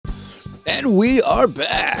And we are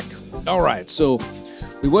back. All right, so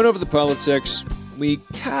we went over the politics. We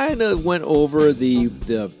kind of went over the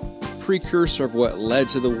precursor of what led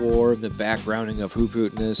to the war and the backgrounding of who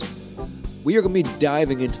Putin is. We are going to be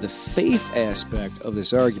diving into the faith aspect of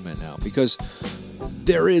this argument now, because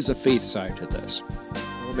there is a faith side to this.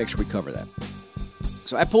 We'll make sure we cover that.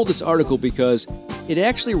 So I pulled this article because it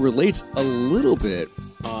actually relates a little bit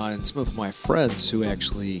on some of my friends who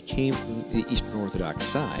actually came from the Eastern Orthodox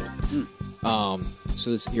side.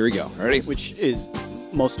 Here we go. Ready? Which is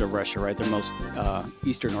most of Russia, right? They're most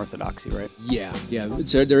Eastern Orthodoxy, right? Yeah.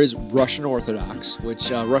 So there is Russian Orthodox,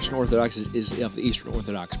 which Russian Orthodox is of the Eastern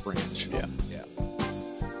Orthodox branch. Yeah.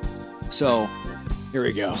 So here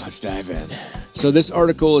we go. Let's dive in. So this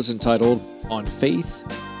article is entitled "On Faith,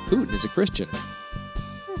 Putin is a Christian."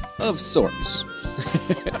 Of sorts.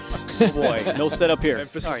 Oh boy, no setup here.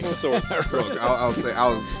 Emphasis of sorts. Look,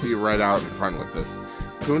 I'll be right out in front with this.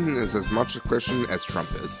 Putin is as much a Christian as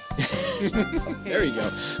Trump is. There you go.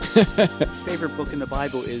 His favorite book in the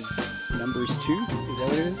Bible is Numbers 2. Is that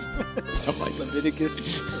what it is? Something like that. Leviticus.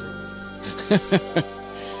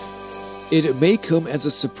 It may come as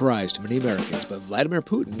a surprise to many Americans, but Vladimir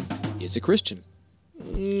Putin is a Christian.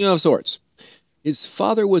 Of sorts. His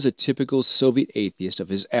father was a typical Soviet atheist of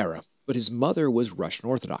his era, but his mother was Russian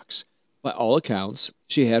Orthodox. By all accounts,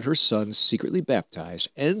 she had her son secretly baptized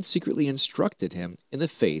and secretly instructed him in the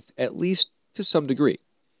faith, at least to some degree.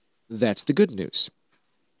 That's the good news.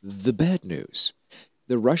 The bad news.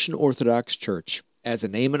 The Russian Orthodox Church, as the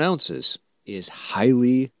name announces, is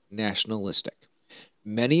highly nationalistic.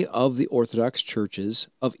 Many of the Orthodox churches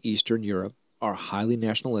of Eastern Europe are highly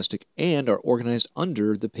nationalistic and are organized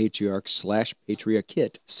under the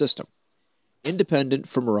Patriarch/Patriarchate system, independent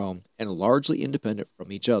from Rome and largely independent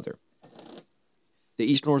from each other. The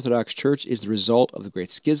Eastern Orthodox Church is the result of the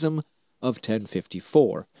Great Schism of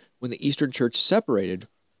 1054, when the Eastern Church separated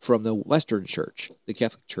from the Western Church, the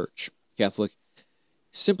Catholic Church. Catholic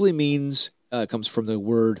simply means, comes from the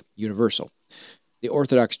word universal. The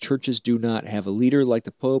Orthodox churches do not have a leader like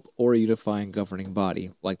the Pope or a unifying governing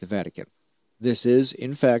body like the Vatican. This is,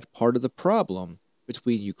 in fact, part of the problem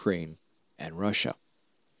between Ukraine and Russia.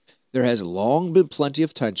 There has long been plenty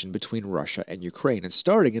of tension between Russia and Ukraine, and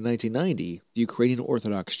starting in 1990, the Ukrainian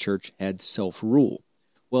Orthodox Church had self-rule,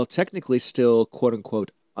 while technically still,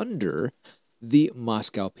 quote-unquote, under the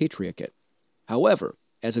Moscow Patriarchate. However,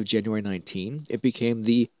 as of January 19, it became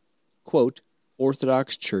the, quote,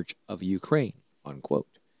 Orthodox Church of Ukraine,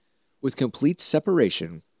 unquote, with complete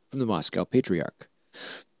separation from the Moscow Patriarch.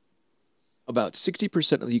 About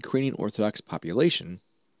 60% of the Ukrainian Orthodox population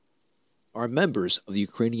are members of the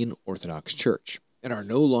Ukrainian Orthodox Church and are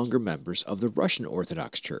no longer members of the Russian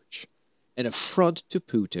Orthodox Church, an affront to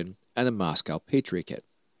Putin and the Moscow Patriarchate.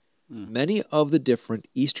 Many of the different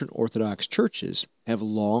Eastern Orthodox churches have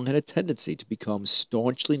long had a tendency to become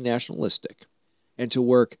staunchly nationalistic and to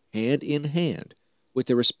work hand in hand with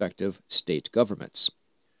their respective state governments.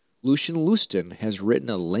 Lucian Lustin has written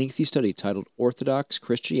a lengthy study titled Orthodox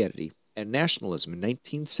Christianity and Nationalism in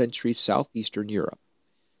 19th Century Southeastern Europe,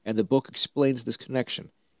 and the book explains this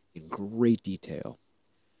connection in great detail.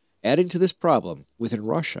 Adding to this problem, within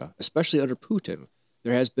Russia, especially under Putin,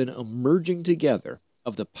 there has been a merging together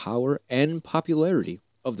of the power and popularity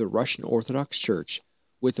of the Russian Orthodox Church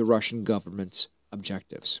with the Russian government's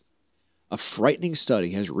objectives. A frightening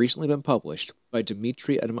study has recently been published by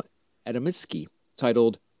Dmitry Adamitsky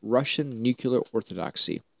titled Russian Nuclear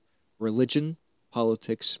Orthodoxy, Religion,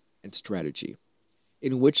 Politics, and Strategy,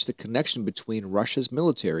 in which the connection between Russia's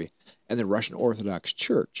military and the Russian Orthodox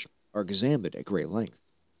Church are examined at great length.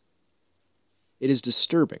 It is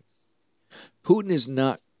disturbing. Putin is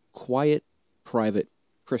not quiet, private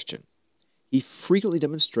Christian. He frequently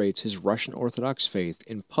demonstrates his Russian Orthodox faith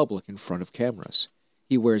in public in front of cameras.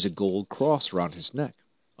 He wears a gold cross around his neck,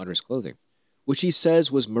 under his clothing, which he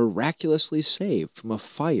says was miraculously saved from a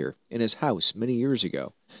fire in his house many years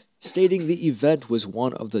ago, stating the event was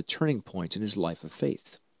one of the turning points in his life of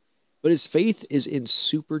faith. But his faith is in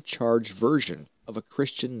supercharged version of a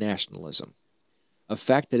Christian nationalism, a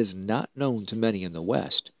fact that is not known to many in the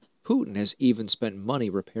West. Putin has even spent money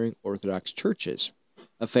repairing Orthodox churches,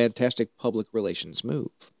 a fantastic public relations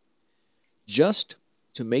move. Just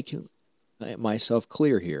to make myself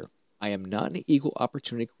clear here, I am not an equal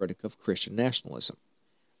opportunity critic of Christian nationalism.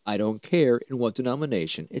 I don't care in what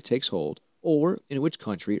denomination it takes hold or in which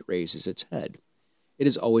country it raises its head. It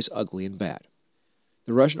is always ugly and bad.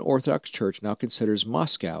 The Russian Orthodox Church now considers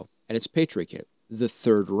Moscow and its Patriarchate the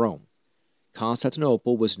Third Rome.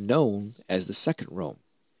 Constantinople was known as the Second Rome.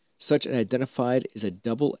 Such an identified is a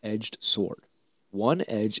double-edged sword. One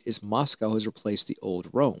edge is Moscow has replaced the old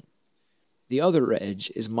Rome. The other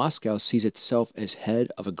edge is Moscow sees itself as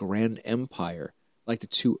head of a grand empire, like the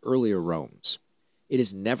two earlier Romes. It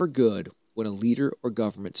is never good when a leader or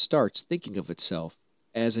government starts thinking of itself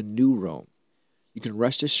as a new Rome. You can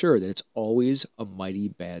rest assured that it's always a mighty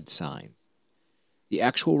bad sign. The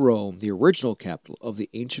actual Rome, the original capital of the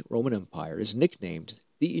ancient Roman Empire, is nicknamed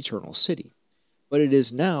the Eternal City, but it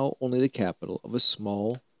is now only the capital of a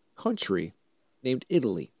small country named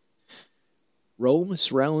Italy. Rome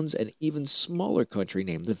surrounds an even smaller country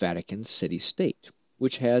named the Vatican City-State,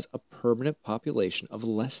 which has a permanent population of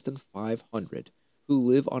less than 500 who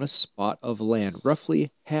live on a spot of land roughly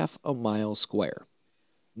half a mile square.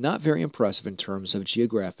 Not very impressive in terms of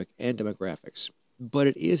geographic and demographics, but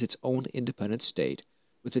it is its own independent state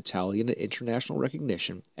with Italian and international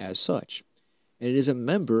recognition as such, and it is a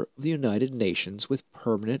member of the United Nations with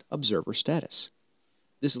permanent observer status.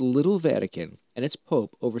 This little Vatican and its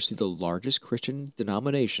Pope oversee the largest Christian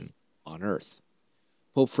denomination on earth.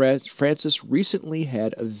 Pope Francis recently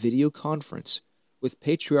had a video conference with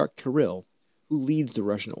Patriarch Kirill, who leads the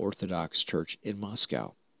Russian Orthodox Church in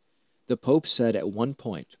Moscow. The Pope said at one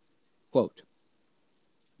point, quote,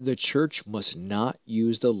 "The Church must not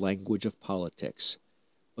use the language of politics,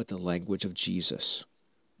 but the language of Jesus.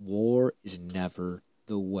 War is never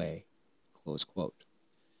the way." Close quote.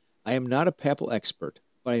 I am not a papal expert,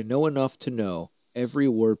 but I know enough to know every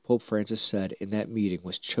word Pope Francis said in that meeting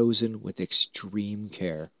was chosen with extreme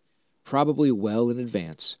care, probably well in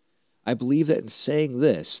advance. I believe that in saying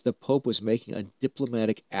this, the Pope was making a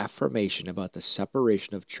diplomatic affirmation about the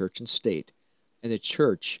separation of church and state, and the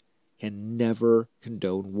church can never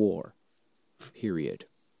condone war. Period.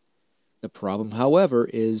 The problem, however,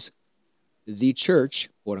 is the church,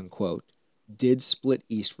 quote unquote, did split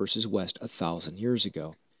East versus West 1,000 years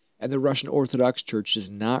ago, and the Russian Orthodox Church does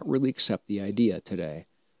not really accept the idea today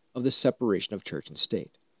of the separation of church and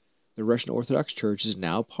state. The Russian Orthodox Church is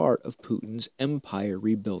now part of Putin's empire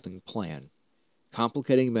rebuilding plan.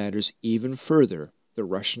 Complicating matters even further, the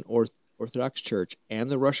Russian Orthodox Church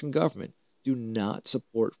and the Russian government do not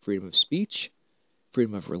support freedom of speech,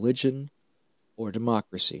 freedom of religion, or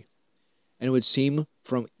democracy. And it would seem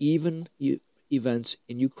from even events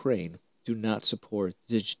in Ukraine do not support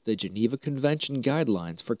the Geneva Convention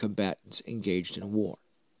guidelines for combatants engaged in war.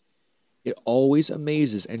 It always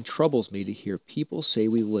amazes and troubles me to hear people say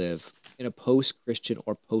we live in a post-Christian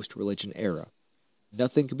or post-religion era.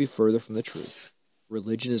 Nothing could be further from the truth.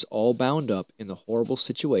 Religion is all bound up in the horrible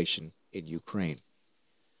situation in Ukraine.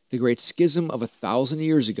 The great schism of 1,000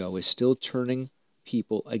 years ago is still turning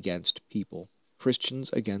people against people,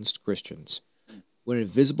 Christians against Christians. When an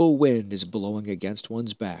invisible wind is blowing against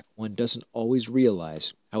one's back, one doesn't always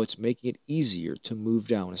realize how it's making it easier to move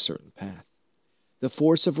down a certain path. The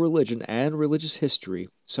force of religion and religious history,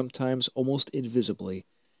 sometimes almost invisibly,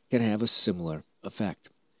 can have a similar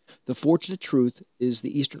effect. The fortunate truth is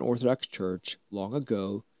the Eastern Orthodox Church long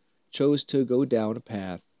ago chose to go down a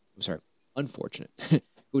path, unfortunate,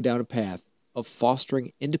 go down a path of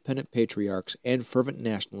fostering independent patriarchs and fervent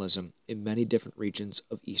nationalism in many different regions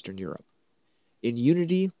of Eastern Europe. In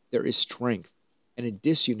unity, there is strength, and in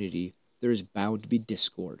disunity, there is bound to be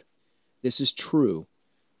discord. This is true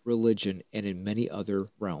religion and in many other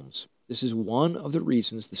realms. This is one of the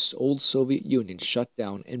reasons the old Soviet Union shut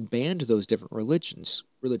down and banned those different religious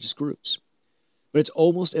groups. But it's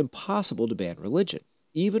almost impossible to ban religion.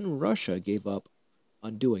 Even Russia gave up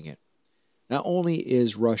on doing it. Not only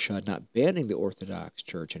is Russia not banning the Orthodox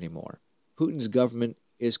Church anymore, Putin's government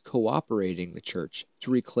is cooperating the church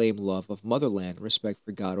to reclaim love of motherland and respect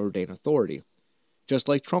for God-ordained authority, just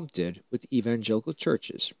like Trump did with evangelical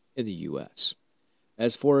churches in the U.S.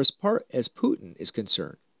 As far as Putin is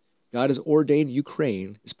concerned, God has ordained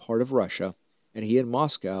Ukraine as part of Russia, and he and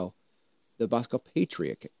Moscow, the Moscow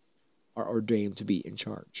Patriarch, are ordained to be in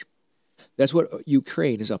charge. That's what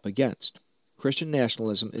Ukraine is up against. Christian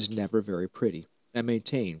nationalism is never very pretty, and I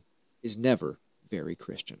maintain is never very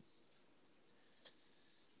Christian.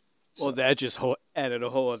 Well, that just added a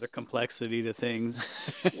whole other complexity to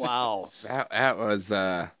things. Wow. That was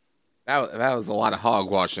a lot of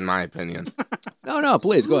hogwash, in my opinion. No,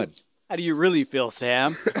 please go ahead. How do you really feel,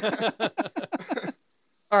 Sam?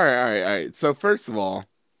 All right. So first of all,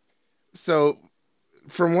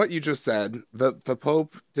 from what you just said, the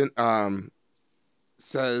Pope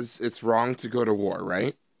says it's wrong to go to war,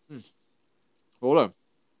 right? Hold on.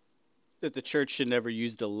 That the church should never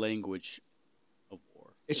use the language of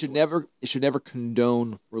war. It should never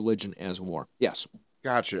condone religion as war. Yes.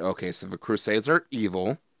 Gotcha. Okay, so the Crusades are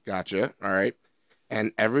evil. Gotcha. All right.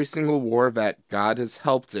 And every single war that God has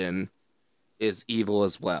helped in is evil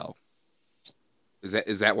as well.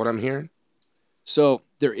 Is that what I'm hearing? So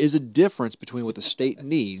there is a difference between what the state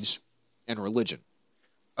needs and religion.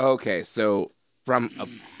 Okay, so from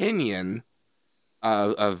opinion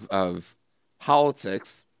of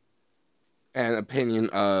politics and opinion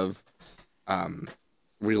of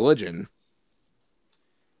religion,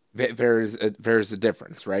 there's a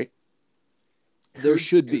difference, right? There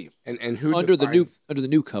should be. And who under defines, the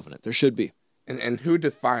new covenant, there should be. and who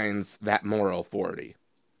defines that moral authority?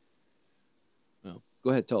 Well, go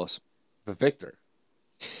ahead, tell us. The victor.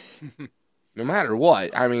 No matter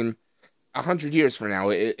what, I mean, 100 years from now,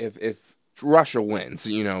 if Russia wins,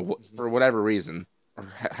 for whatever reason, or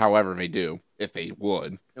however they do, if they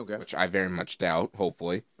would, Okay. which I very much doubt,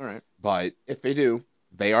 hopefully, All right. but if they do,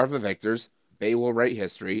 they are the victors. They will write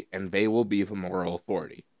history, and they will be the moral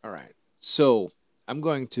authority. All right. So I'm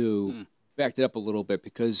going to back that up a little bit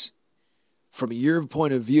because from your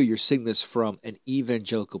point of view, you're seeing this from an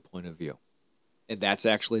evangelical point of view. And that's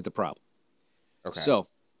actually the problem. Okay. So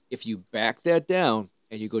if you back that down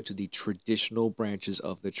and you go to the traditional branches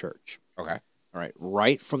of the church, Okay. all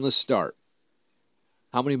right from the start,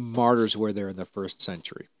 how many martyrs were there in the first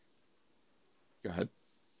century? Go ahead.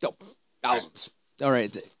 Oh, thousands. All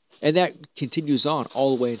right. And that continues on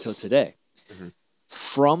all the way until today. Mm-hmm.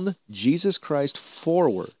 From Jesus Christ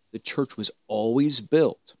forward, the church was always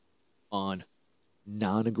built on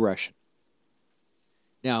non-aggression.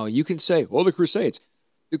 Now, you can say, well, the Crusades.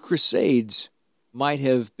 The Crusades might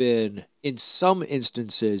have been, in some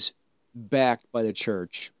instances, backed by the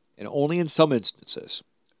church, and only in some instances.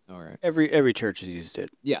 All right. Every church has used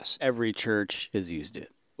it. Yes. Every church has used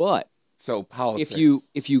it. But So politics.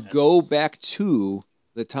 if you go back to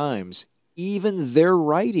the times, even their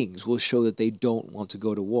writings will show that they don't want to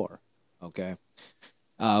go to war. Okay,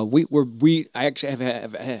 I actually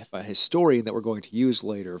have a historian that we're going to use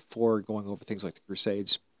later for going over things like the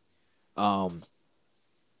Crusades.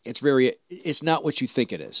 It's not what you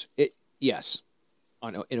think it is. Yes,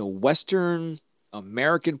 in a Western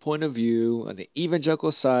American point of view, on the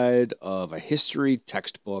evangelical side of a history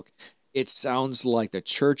textbook, it sounds like the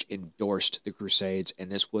church endorsed the Crusades,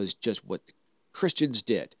 and this was just what the Christians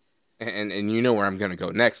did. and you know where I'm going to go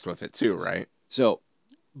next with it too, right? So,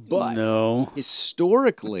 but No.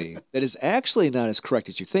 historically, that is actually not as correct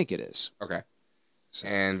as you think it is. Okay.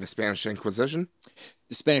 And the Spanish Inquisition?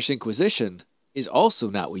 The Spanish Inquisition is also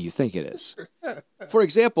not what you think it is. For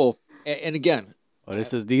example, and again, Well,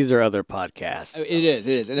 these are other podcasts. it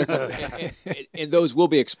is, and those will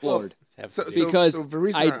be explored. So, Because so the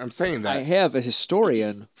reason I'm saying that. I have a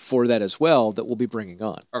historian for that as well that we'll be bringing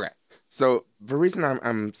on. Okay. So the reason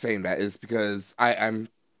I'm saying that is because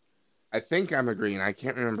I think I'm agreeing. I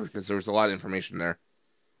can't remember because there was a lot of information there.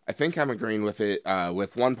 I think I'm agreeing with it,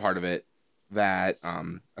 with one part of it, that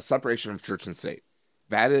a separation of church and state.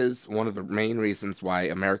 That is one of the main reasons why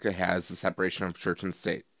America has the separation of church and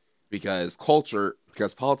state. Because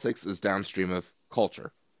politics is downstream of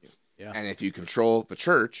culture. Yeah. And if you control the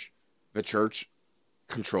church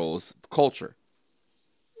controls culture.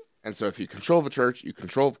 And so if you control the church, you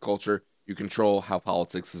control the culture, you control how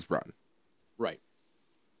politics is run. Right.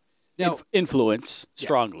 Now, Influence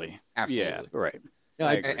strongly. Absolutely. Yeah, right. No,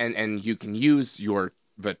 I I- agree. And you can use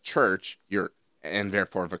the church, and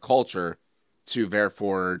therefore the culture, to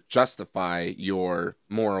therefore justify your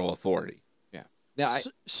moral authority. now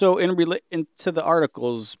So to the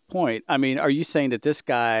article's point, I mean, are you saying that this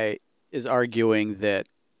guy is arguing that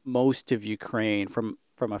most of Ukraine, from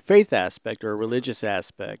a faith aspect or a religious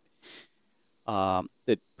aspect,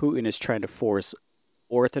 that Putin is trying to force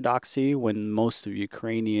orthodoxy when most of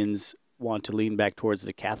Ukrainians want to lean back towards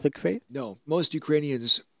the Catholic faith? no, most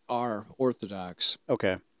Ukrainians are Orthodox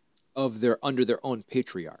Okay. under their own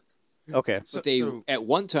patriarch. Okay. But at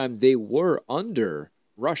one time they were under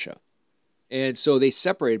Russia, and so they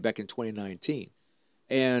separated back in 2019,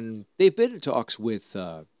 and they've been in talks with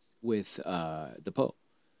the Pope,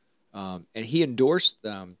 and he endorsed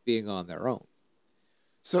them being on their own.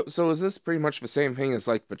 So is this pretty much the same thing as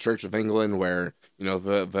like the Church of England, where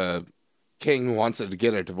the king wanted to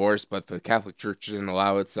get a divorce, but the Catholic Church didn't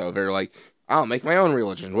allow it, so they're like, I'll make my own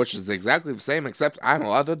religion, which is exactly the same, except I'm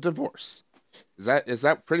allowed to divorce. Is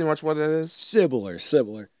that pretty much what it is? Similar.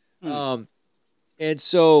 And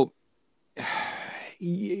so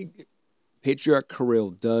Patriarch Kirill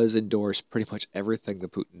does endorse pretty much everything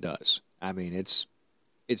that Putin does. I mean, it's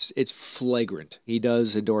flagrant. He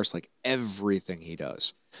does endorse like everything he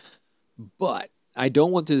does. But I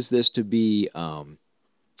don't want this to be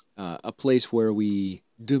a place where we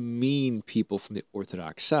demean people from the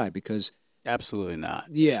Orthodox side, because Absolutely not.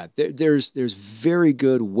 yeah, there's very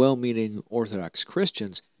good, well-meaning Orthodox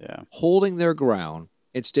Christians Yeah. holding their ground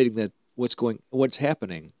and stating that what's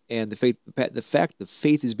happening and the fact that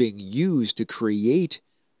faith is being used to create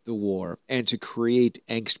the war and to create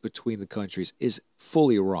angst between the countries is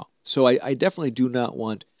fully wrong. So I definitely do not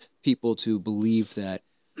want people to believe that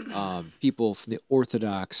people from the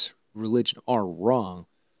Orthodox religion are wrong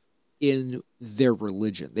in their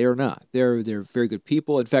religion. They are not. They're very good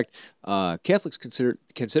people. In fact, Catholics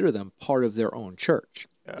consider them part of their own church.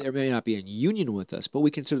 Yeah. They may not be in union with us, but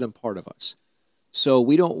we consider them part of us. So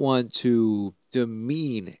we don't want to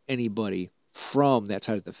demean anybody from that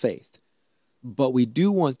side of the faith. But we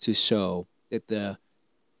do want to show that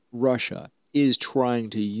Russia is trying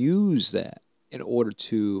to use that in order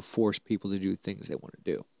to force people to do things they want to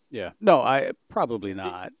do. Yeah. No, I probably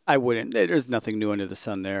not. I wouldn't. There's nothing new under the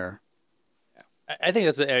sun there. I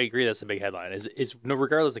think I agree. That's a big headline. Is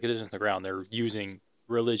regardless of the conditions on the ground, they're using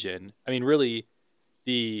religion. I mean, really,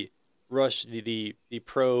 the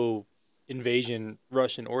pro invasion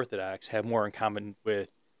Russian Orthodox have more in common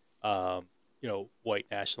with, white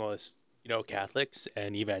nationalist, Catholics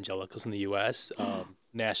and evangelicals in the U.S.,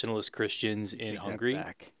 nationalist Christians in Hungary.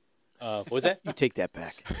 What was that? You take that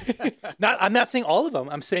back. I'm not saying all of them.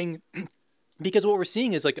 I'm saying because what we're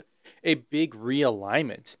seeing is like a big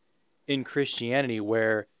realignment in Christianity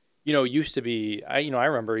where, used to be, I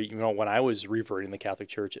remember, when I was reverting the Catholic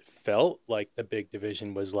Church, it felt like the big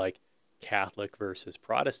division was like Catholic versus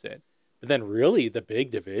Protestant. But then really the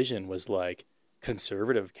big division was like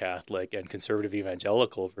conservative Catholic and conservative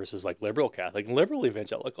evangelical versus like liberal Catholic and liberal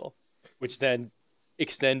evangelical, which then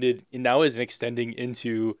now is extending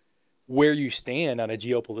into where you stand on a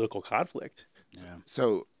geopolitical conflict. Yeah.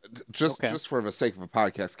 So just for the sake of a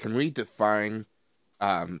podcast, can we define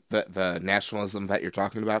the nationalism that you're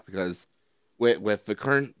talking about? Because with the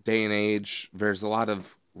current day and age, there's a lot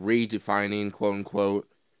of redefining, quote unquote,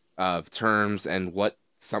 of terms and what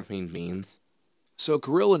something means. So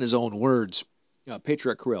Kirill, in his own words,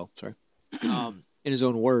 Patriarch Kirill, in his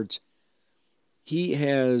own words, he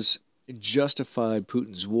has justified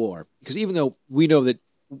Putin's war. Because even though we know that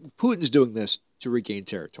Putin's doing this to regain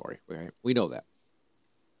territory, right? We know that.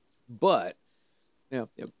 But,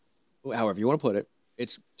 however you want to put it,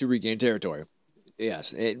 it's to regain territory.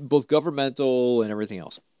 Yes, both governmental and everything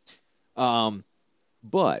else.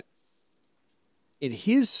 But in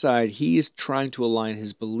his side, he is trying to align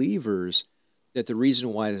his believers that the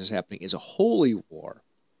reason why this is happening is a holy war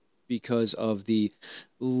because of the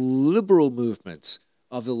liberal movements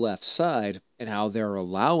of the left side and how they're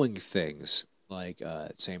allowing things like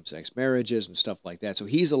same-sex marriages and stuff like that. So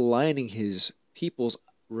he's aligning his people's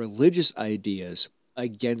religious ideas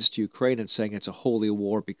against Ukraine and saying it's a holy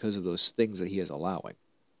war because of those things that he is allowing.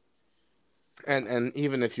 And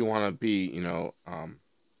even if you want to be,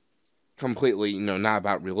 completely, not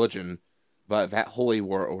about religion, but that holy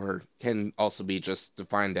war or can also be just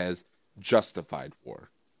defined as justified war.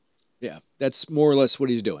 Yeah, that's more or less what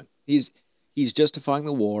he's doing. He's justifying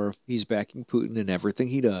the war. He's backing Putin in everything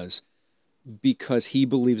he does because he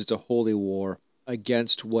believes it's a holy war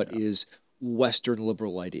against what is Western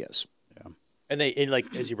liberal ideas. Yeah, and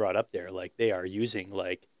like as you brought up there, like they are using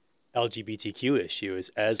like LGBTQ issues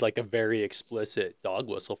as like a very explicit dog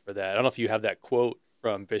whistle for that. I don't know if you have that quote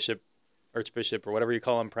from Archbishop or whatever you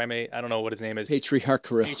call him, primate. I don't know what his name is. Patriarch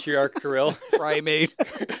Kirill. Patriarch Kirill. Primate.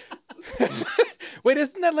 Wait,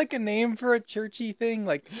 isn't that like a name for a churchy thing?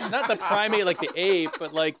 Like not the primate, like the ape,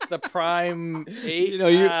 but like the prime ape.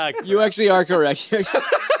 You actually are correct.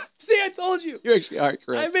 See, I told you. You actually are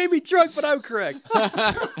correct. I may be drunk, but I'm correct.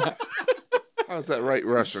 How's that right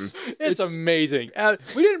Russian? It's amazing.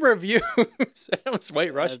 We didn't review Sam's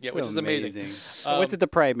White Russian yet, which is amazing. So what did the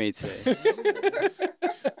primate say?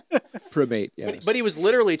 Primate, yeah. But he was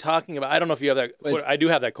literally talking about, I don't know if you have that quote. I do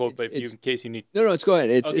have that quote, but in case you need. No, let's go ahead.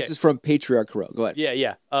 This is from Patriarch Kirill. Go ahead.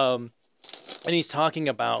 Yeah. And he's talking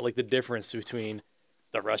about like the difference between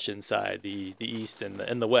the Russian side, the East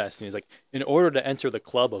and the West. And he's like, in order to enter the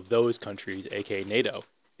club of those countries, aka NATO,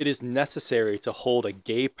 it is necessary to hold a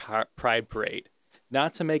gay pride parade,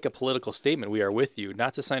 not to make a political statement, we are with you,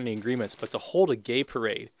 not to sign any agreements, but to hold a gay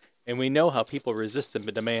parade. And we know how people resist the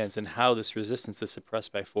demands and how this resistance is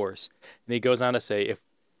suppressed by force. And he goes on to say,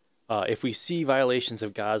 if we see violations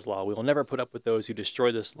of God's law, we will never put up with those who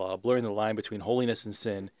destroy this law, blurring the line between holiness and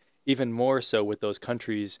sin, even more so with those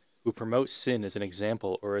countries who promote sin as an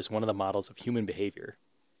example or as one of the models of human behavior.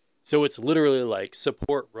 So it's literally like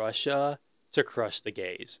support Russia to crush the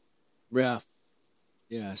gays. Yeah.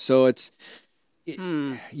 So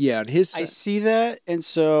and his. I see that, and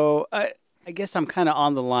so I guess I'm kind of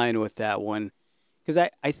on the line with that one because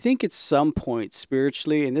I think at some point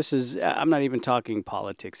spiritually, and this is, I'm not even talking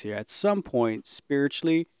politics here, at some point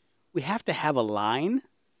spiritually, we have to have a line,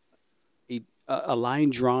 a line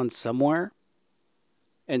drawn somewhere.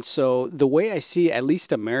 And so the way I see at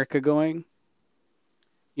least America going,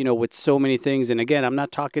 with so many things, and again, I'm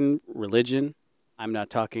not talking religion, I'm not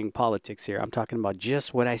talking politics here. I'm talking about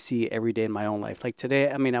just what I see every day in my own life. Like today,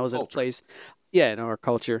 I mean, I was at a place, in our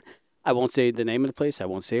culture. I won't say the name of the place. I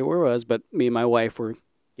won't say where it was, but me and my wife were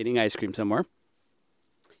getting ice cream somewhere.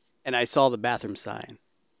 And I saw the bathroom sign.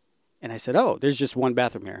 And I said, oh, there's just one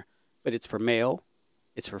bathroom here. But it's for male,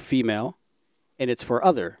 it's for female, and it's for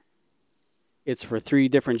other. It's for 3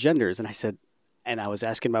 different genders. And I said, and I was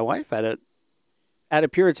asking my wife out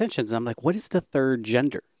of pure attention. And I'm like, what is the third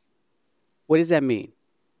gender? What does that mean?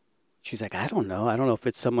 She's like, I don't know. I don't know if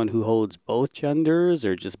it's someone who holds both genders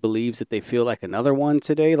or just believes that they feel like another one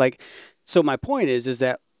today. So my point is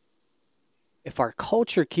that if our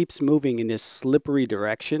culture keeps moving in this slippery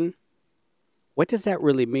direction, what does that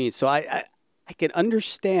really mean? So I can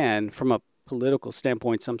understand from a political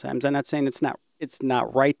standpoint sometimes. I'm not saying it's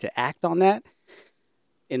not right to act on that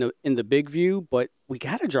in the big view, but we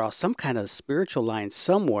got to draw some kind of spiritual line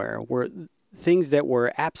somewhere where things that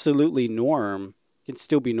were absolutely norm can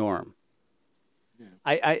still be norm.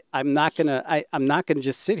 Yeah. I'm not gonna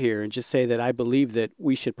just sit here and just say that I believe that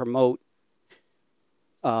we should promote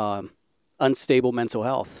unstable mental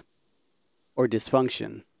health or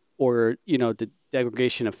dysfunction or the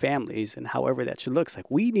degradation of families and however that should look.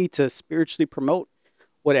 Like we need to spiritually promote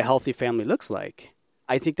what a healthy family looks like.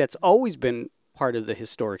 I think that's always been part of the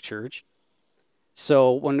historic church.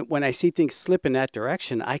 So when I see things slip in that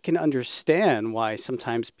direction, I can understand why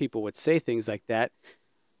sometimes people would say things like that,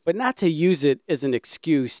 but not to use it as an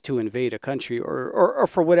excuse to invade a country or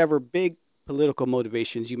for whatever big political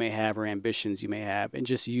motivations you may have or ambitions you may have, and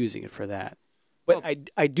just using it for that. But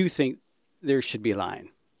I do think there should be a line.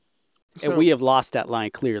 And we have lost that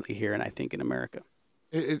line clearly here, and I think in America.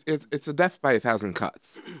 It's a death by 1,000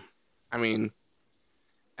 cuts. I mean,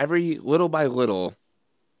 every little by little,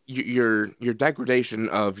 your degradation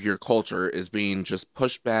of your culture is being just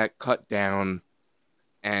pushed back, cut down,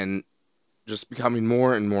 and just becoming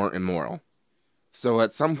more and more immoral. So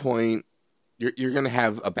at some point, you're going to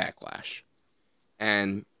have a backlash.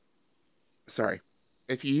 And,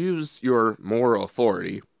 if you use your moral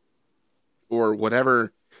authority or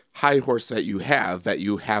whatever high horse that you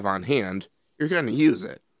have on hand, you're going to use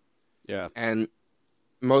it. Yeah. And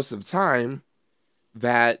most of the time,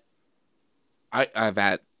 that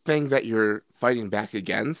thing that you're fighting back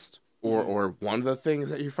against, or one of the things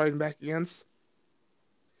that you're fighting back against,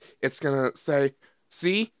 it's going to say,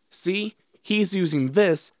 see, he's using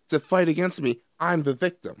this to fight against me. I'm the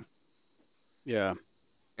victim. Yeah.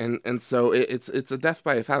 And so it's a death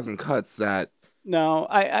by 1,000 cuts that... No,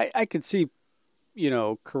 I could see,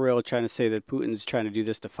 Kirill trying to say that Putin's trying to do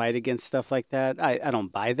this to fight against stuff like that. I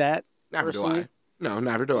don't buy that. Never do I. No,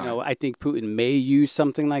 never do I. I think Putin may use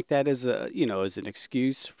something like that as as an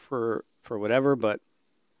excuse for whatever. But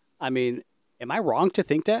I mean, am I wrong to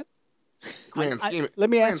think that? Let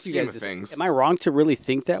me ask you guys this: am I wrong to really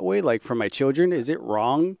think that way? Like for my children, is it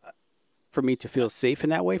wrong for me to feel safe in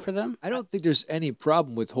that way for them? I don't think there's any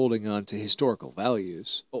problem with holding on to historical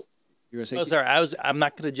values. Oh, you're gonna say? Oh, sorry. I'm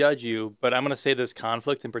not going to judge you, but I'm going to say this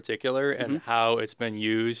conflict in particular and how it's been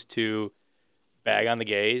used to bag on the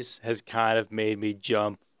gays has kind of made me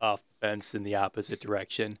jump off the fence in the opposite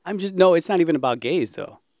direction. No, it's not even about gays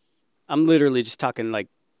though. I'm literally just talking like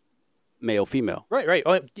male, female. Right.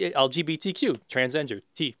 Oh, yeah, LGBTQ, transgender,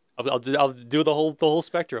 T. I'll do the whole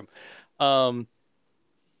spectrum.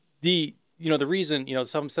 The reason,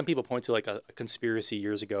 some people point to like a conspiracy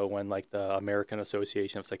years ago when like the American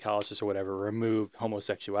Association of Psychologists or whatever removed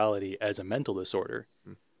homosexuality as a mental disorder.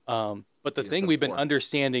 But the thing we've been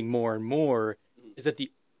understanding more and more is that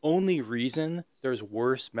the only reason there's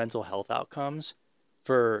worse mental health outcomes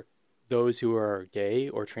for those who are gay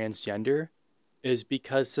or transgender is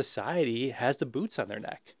because society has the boots on their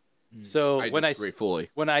neck. So when I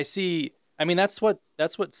see, I mean, that's what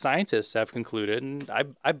scientists have concluded, and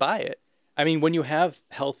I buy it. I mean, when you have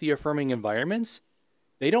healthy, affirming environments,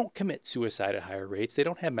 they don't commit suicide at higher rates. They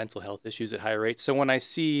don't have mental health issues at higher rates. So when I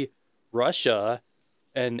see Russia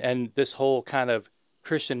and this whole kind of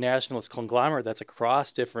Christian nationalist conglomerate that's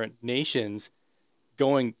across different nations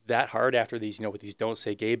going that hard after these, with these don't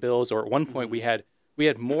say gay bills, or at one point we had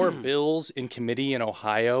more bills in committee in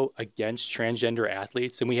Ohio against transgender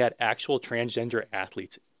athletes than we had actual transgender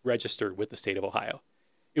athletes registered with the state of Ohio.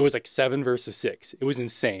 It was like 7 versus 6. It was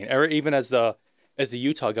insane. Or even as the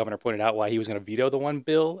Utah governor pointed out why he was going to veto the one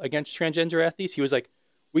bill against transgender athletes, he was like,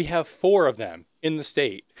 we have 4 of them in the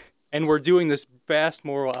state, and we're doing this vast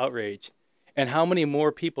moral outrage. And how many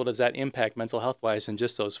more people does that impact mental health-wise than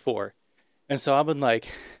just those 4? And so I've been like,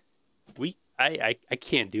 I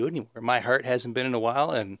can't do it anymore. My heart hasn't been in a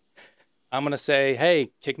while, and I'm gonna say,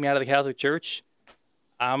 hey, kick me out of the Catholic Church.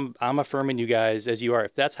 I'm affirming you guys as you are.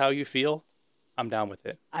 If that's how you feel, I'm down with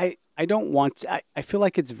it. I don't want to, I feel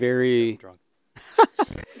like it's very I'm drunk.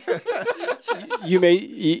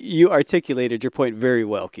 you articulated your point very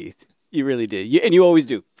well, Keith. You really did. And you always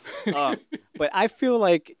do. But I feel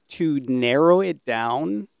like to narrow it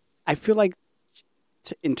down, I feel like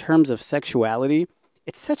in terms of sexuality,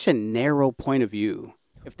 it's such a narrow point of view.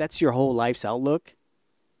 If that's your whole life's outlook,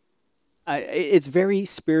 it's very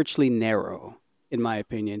spiritually narrow, in my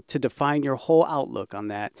opinion, to define your whole outlook on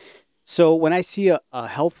that. So when I see a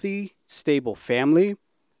healthy, stable family,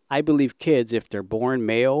 I believe kids, if they're born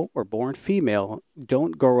male or born female,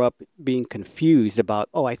 don't grow up being confused about,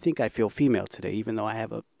 oh, I think I feel female today, even though I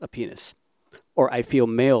have a penis. Or I feel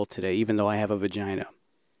male today, even though I have a vagina.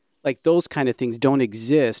 Like those kind of things don't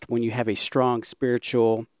exist when you have a strong,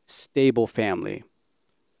 spiritual, stable family.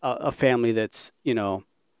 A family that's,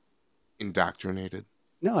 Indoctrinated.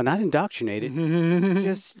 no, not indoctrinated.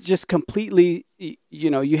 just completely,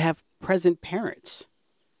 you have present parents,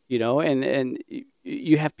 and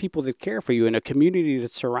you have people that care for you and a community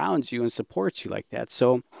that surrounds you and supports you like that.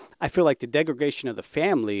 So I feel like the degradation of the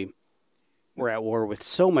family, we're at war with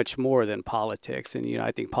so much more than politics. And,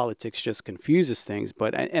 I think politics just confuses things.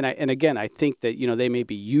 But, and again, I think that, they may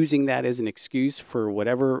be using that as an excuse for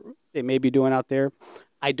whatever they may be doing out there.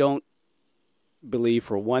 I don't believe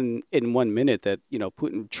for in 1 minute that,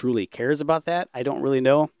 Putin truly cares about that. I don't really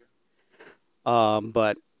know.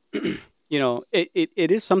 But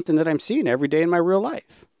it is something that I'm seeing every day in my real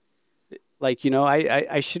life. Like,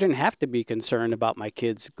 I shouldn't have to be concerned about my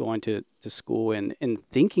kids going to school and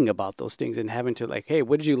thinking about those things and having to like, hey,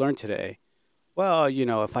 what did you learn today? Well,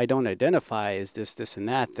 if I don't identify as this, and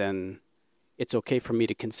that, then it's okay for me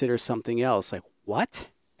to consider something else. Like, what?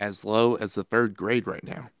 As low as the 3rd grade right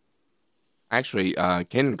now. Actually,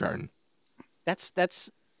 kindergarten. That's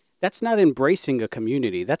not embracing a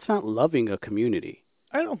community. That's not loving a community.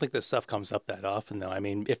 I don't think this stuff comes up that often, though. I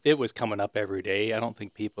mean, if it was coming up every day, I don't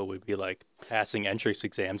think people would be like passing entrance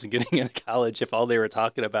exams and getting into college if all they were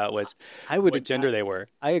talking about was what gender they were.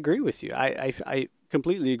 I agree with you. I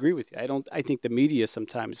completely agree with you. I think the media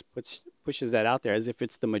sometimes pushes that out there as if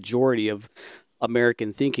it's the majority of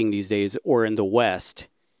American thinking these days, or in the West,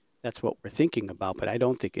 that's what we're thinking about. But I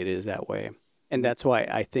don't think it is that way, and that's why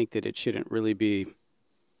I think that it shouldn't really be.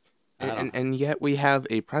 And yet we have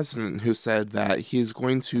a president who said that he's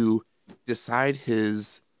going to decide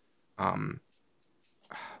his,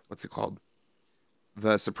 what's it called?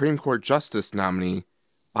 The Supreme Court Justice nominee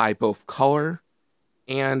by both color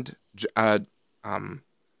and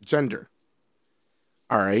gender.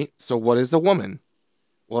 All right, so what is a woman?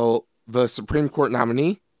 Well, the Supreme Court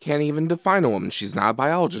nominee can't even define a woman. She's not a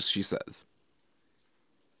biologist, she says.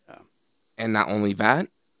 Yeah. And not only that,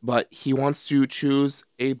 but he wants to choose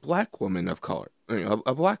a black woman of color.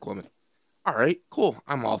 A black woman. All right, cool.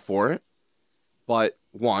 I'm all for it. But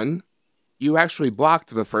one, you actually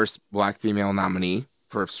blocked the first black female nominee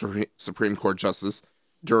for Supreme Court Justice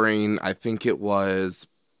during, I think it was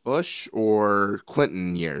Bush or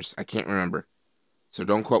Clinton years. I can't remember. So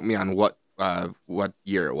don't quote me on what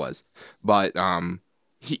year it was. But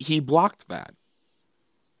he blocked that.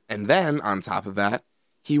 And then, on top of that,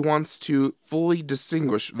 he wants to fully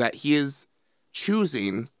distinguish that he is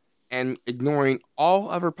choosing and ignoring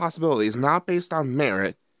all other possibilities, not based on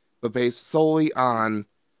merit, but based solely on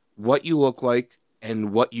what you look like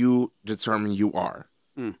and what you determine you are.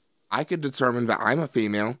 I could determine that I'm a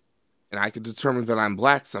female, and I could determine that I'm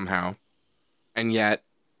black somehow, and yet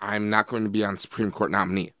I'm not going to be on Supreme Court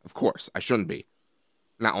nominee. Of course, I shouldn't be.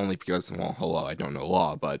 Not only because, well, hello, I don't know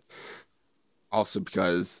law, but also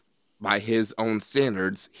because by his own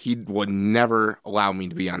standards, he would never allow me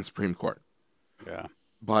to be on Supreme Court. Yeah.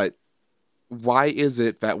 But why is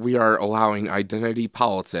it that we are allowing identity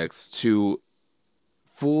politics to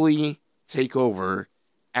fully take over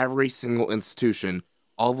every single institution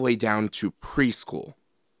all the way down to preschool?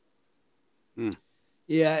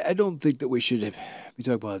 Yeah, I don't think that we should be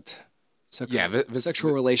talking about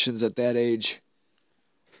sexual relations at that age.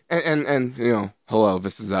 And hello,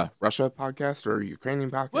 this is a Russia podcast or a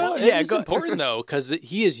Ukrainian podcast? Well, yeah, it's important, though, because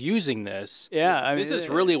he is using this. Yeah, I mean, this is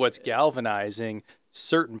really what's galvanizing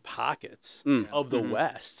certain pockets of the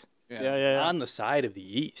West on the side of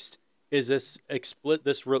the East. Is this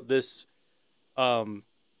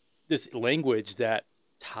this language that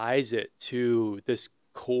ties it to this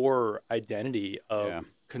core identity of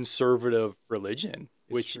conservative religion,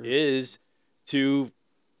 which is to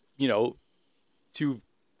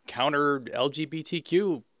counter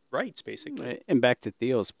LGBTQ rights, basically. And back to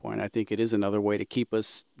Theo's point, I think it is another way to keep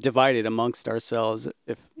us divided amongst ourselves.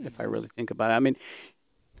 If I really think about it, I mean,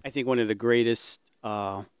 I think one of the greatest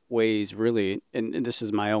ways, really, and this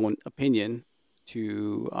is my own opinion,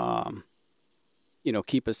 to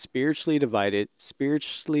keep us spiritually divided,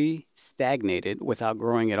 spiritually stagnated without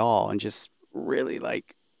growing at all, and just really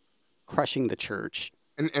like crushing the church.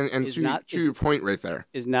 And Is to, not- to is- your point right there.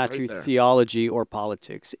 Is not Right through there. theology or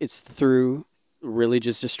politics. It's through really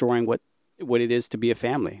just destroying what it is to be a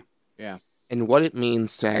family. Yeah. And what it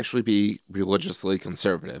means to actually be religiously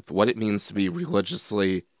conservative, what it means to be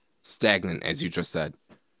religiously stagnant, as you just said.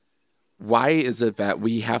 Why is it that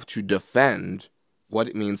we have to defend what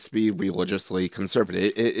it means to be religiously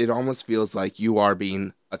conservative? It almost feels like you are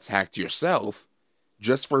being attacked yourself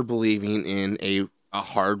just for believing in a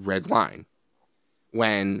hard red line.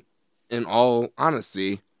 When, in all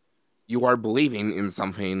honesty, you are believing in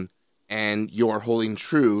something and you are holding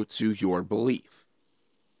true to your belief.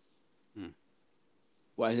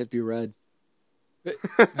 Why does it have to be red?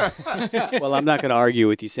 Well, I'm not going to argue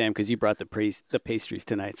with you, Sam, because you brought the pastries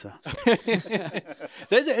tonight. So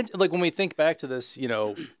Like when we think back to this,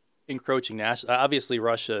 encroaching national. Obviously,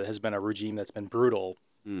 Russia has been a regime that's been brutal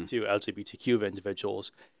to LGBTQ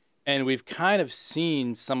individuals, and we've kind of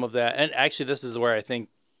seen some of that. And actually, this is where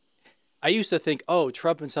I used to think, oh,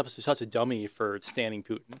 Trump is such a dummy for standing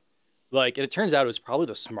Putin. Like, and it turns out it was probably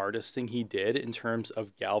the smartest thing he did in terms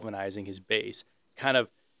of galvanizing his base, kind of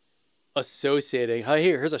associating, hey,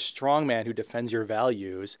 here's a strong man who defends your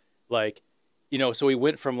values. Like, so we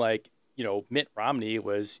went from Mitt Romney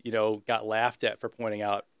was, got laughed at for pointing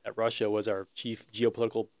out that Russia was our chief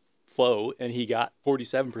geopolitical foe, and he got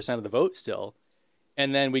 47% of the vote still.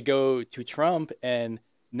 And then we go to Trump, and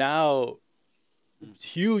now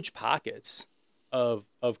huge pockets of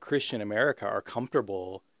Christian America are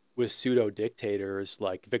comfortable with pseudo dictators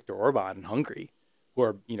like Viktor Orban in Hungary, who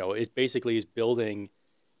are, it basically is building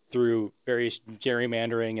through various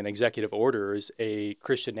gerrymandering and executive orders a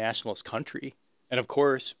Christian nationalist country. And of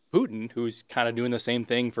course, Putin, who's kind of doing the same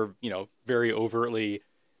thing for, very overtly,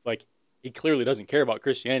 like, he clearly doesn't care about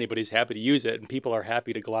Christianity, but he's happy to use it. And people are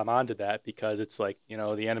happy to glom onto that because it's like,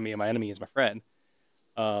 the enemy of my enemy is my friend.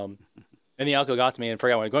 And the alco got to me and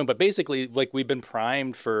forgot where I'm going. But basically, like, we've been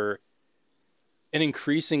primed for an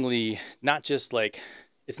increasingly, not just like,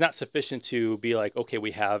 it's not sufficient to be like, okay,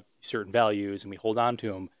 we have certain values and we hold on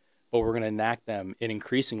to them, but we're going to enact them in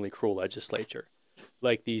increasingly cruel legislature.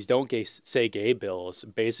 Like these Don't Say Gay bills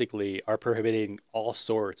basically are prohibiting all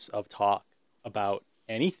sorts of talk about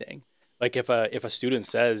anything. Like if a student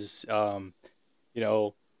says, hey,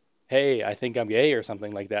 I think I'm gay or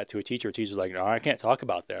something like that to a teacher's like, no, I can't talk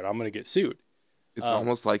about that. I'm going to get sued. It's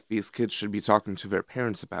almost like these kids should be talking to their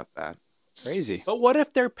parents about that. crazy. But what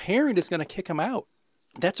if their parent is going to kick them out?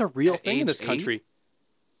 That's a real At thing in age this 8? country.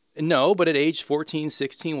 No, but at age 14,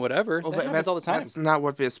 16, whatever, Well, that happens all the time. that's not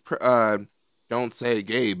what this Don't Say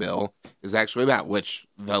Gay bill is actually about, which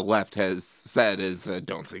the left has said is the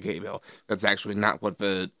Don't Say Gay bill. That's actually not what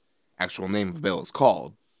the actual name of the bill is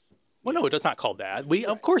called. Well, no, it's not called that.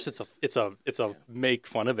 Of course, it's a make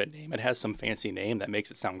fun of it name. It has some fancy name that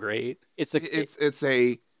makes it sound great. It's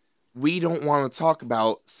a we don't want to talk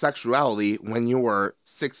about sexuality when you were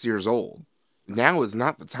 6 years old. Now is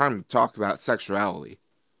not the time to talk about sexuality.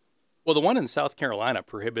 Well, the one in South Carolina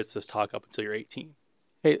prohibits this talk up until you're 18.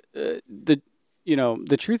 Hey, the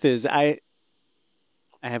truth is, I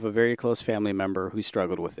have a very close family member who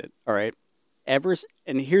struggled with it. All right,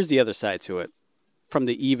 and here's the other side to it, from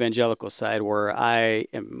the evangelical side, where I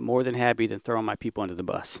am more than happy to throw my people under the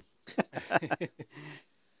bus.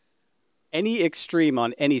 Any extreme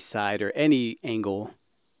on any side or any angle,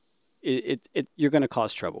 you're going to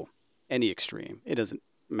cause trouble. Any extreme, it doesn't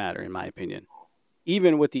matter, in my opinion.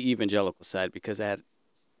 Even with the evangelical side, because I'm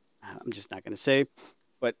just not going to say,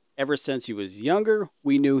 but ever since he was younger,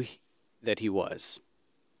 we knew that he was.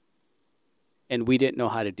 And we didn't know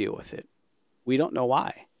how to deal with it. We don't know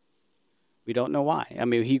why. We don't know why. I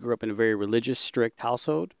mean, he grew up in a very religious, strict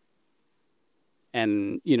household.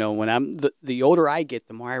 And, when I'm the older I get,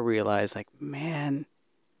 the more I realize, like, man,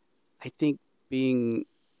 I think being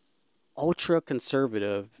ultra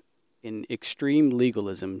conservative in extreme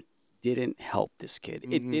legalism didn't help this kid.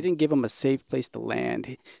 It didn't give him a safe place to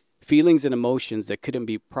land. Feelings and emotions that couldn't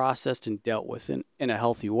be processed and dealt with in a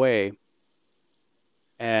healthy way.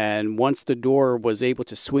 And once the door was able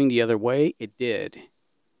to swing the other way, it did.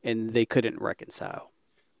 And they couldn't reconcile.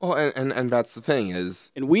 Well, and that's the thing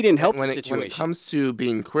is, And we didn't help when the it situation. comes to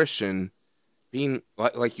being Christian, being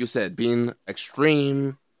like you said, being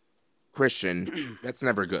extreme Christian, that's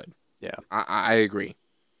never good. Yeah. I agree.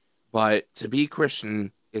 But to be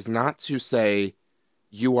Christian, is not to say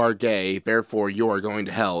you are gay, therefore you are going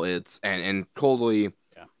to hell. It's and totally,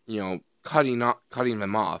 cutting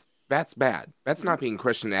them off. That's bad. That's not being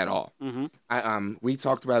Christian at all. Mm-hmm. We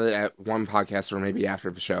talked about it at one podcast or maybe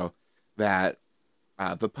after the show that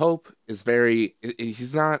the Pope is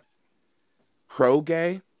he's not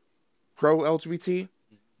pro-gay, pro-LGBT,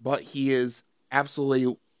 but he is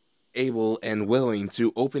absolutely able and willing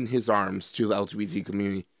to open his arms to the LGBT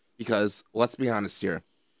community because, let's be honest here,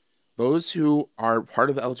 those who are part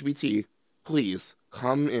of the LGBT, please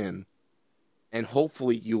come in and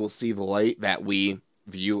hopefully you will see the light that we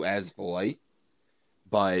view as the light.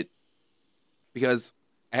 But because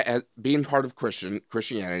as being part of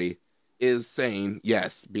Christianity is saying,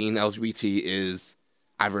 yes, being LGBT is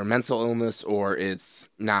either a mental illness or it's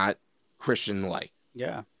not Christian-like.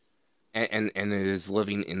 Yeah. And it is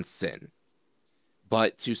living in sin.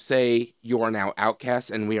 But to say you are now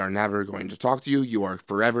outcast and we are never going to talk to you, you are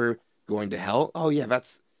forever going to hell. Oh yeah,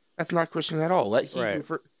 that's not Christian at all. Let he who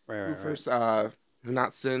first who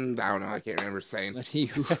not sinned. I don't know. I can't remember saying. Let he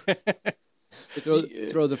who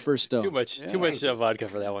throw the first stone. Too much vodka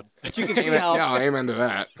for that one. But you can see how amen to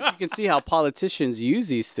that. you can see how politicians use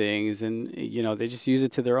these things, and they just use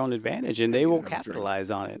it to their own advantage, and they will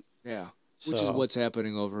capitalize on it. Yeah. Which is what's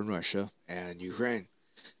happening over in Russia and Ukraine.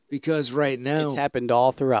 Because right now it's happened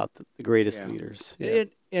all throughout the greatest leaders. Yeah.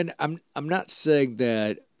 And I'm not saying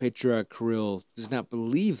that Patriarch Kirill does not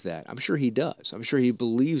believe that. I'm sure he does. I'm sure he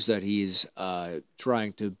believes that he's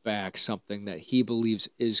trying to back something that he believes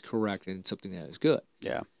is correct and something that is good.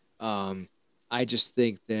 Yeah. I just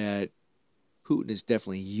think that Putin is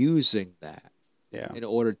definitely using that in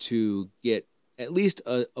order to get at least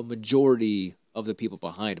a majority of the people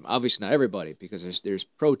behind him. Obviously not everybody, because there's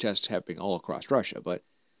protests happening all across Russia, but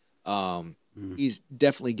he's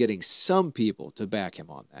definitely getting some people to back him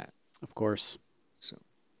on that. Of course. So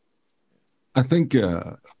I think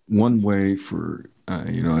one way for,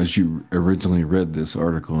 as you originally read this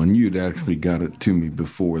article, and you'd actually got it to me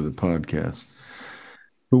before the podcast,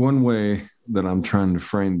 but one way that I'm trying to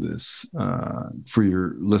frame this for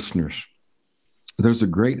your listeners, there's a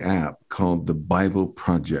great app called the Bible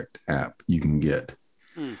Project app you can get.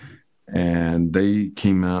 And they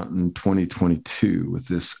came out in 2022 with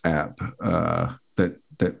this app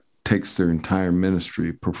that takes their entire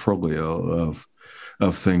ministry portfolio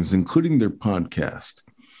of things, including their podcast,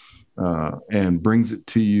 and brings it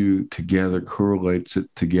to you together, correlates it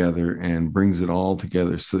together, and brings it all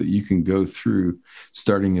together so that you can go through,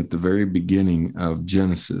 starting at the very beginning of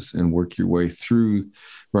Genesis, and work your way through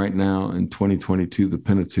right now in 2022, the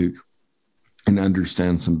Pentateuch, and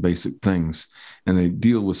understand some basic things. And they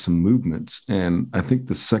deal with some movements. And I think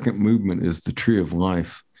the second movement is the Tree of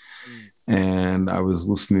Life. And I was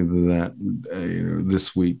listening to that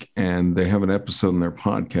this week, and they have an episode in their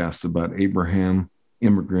podcast about Abraham,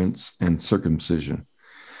 immigrants, and circumcision.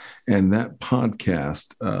 And that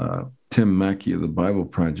podcast, Tim Mackey of the Bible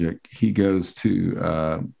Project, he goes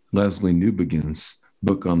to Leslie Newbegin's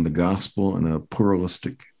book on the gospel and a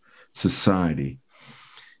pluralistic society.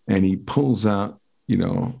 And he pulls out,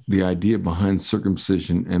 the idea behind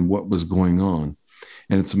circumcision and what was going on.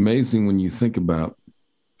 And it's amazing when you think about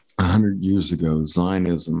 100 years ago,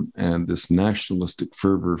 Zionism and this nationalistic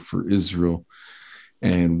fervor for Israel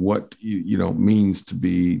and what, means to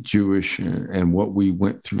be Jewish and what we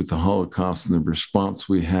went through with the Holocaust and the response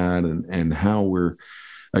we had and how we're,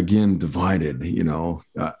 again, divided.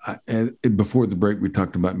 And before the break, we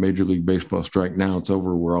talked about Major League Baseball strike. Now it's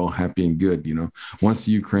over. We're all happy and good. Once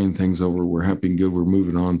the Ukraine thing's over, we're happy and good. We're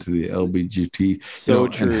moving on to the LBGT. So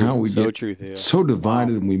true. And how we so get true, Theo. So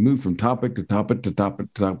divided, and we move from topic to topic to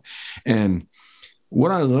topic to topic. And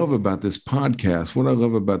what I love about this podcast, what I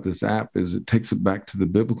love about this app is it takes it back to the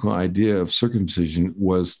biblical idea of circumcision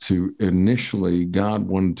was to initially God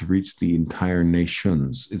wanted to reach the entire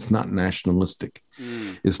nations. It's not nationalistic.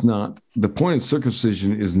 It's not, the point of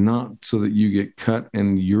circumcision is not so that you get cut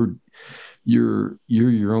and you're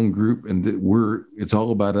your own group and that it's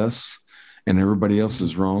all about us and everybody else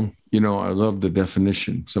is wrong. I love the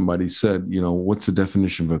definition. Somebody said, what's the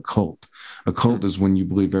definition of a cult? A cult is when you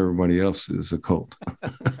believe everybody else is a cult.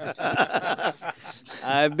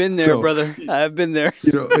 I've been there, brother. I've been there.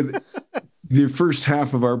 The first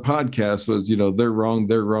half of our podcast was, they're wrong,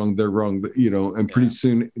 they're wrong, they're wrong, and pretty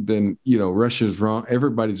soon then, Russia's wrong,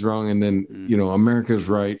 everybody's wrong. And then, America's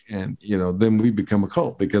right. And, then we become a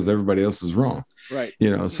cult because everybody else is wrong. Right.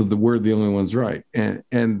 So we're the only ones right.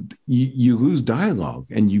 And you lose dialogue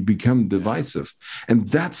and you become divisive. And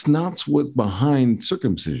that's not what's behind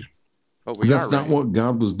circumcision. But that's not what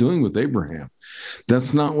God was doing with Abraham.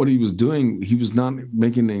 That's not what he was doing. He was not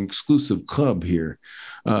making an exclusive club here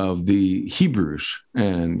of the Hebrews.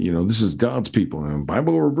 And, this is God's people, and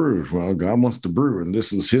Bible or brews. Well, God wants to brew, and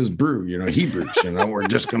this is his brew, Hebrews. We're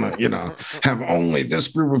just going to, have only this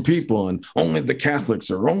group of people, and only the Catholics,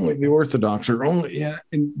 or only the Orthodox, or only,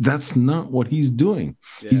 and that's not what he's doing.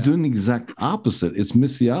 Yeah. He's doing the exact opposite. It's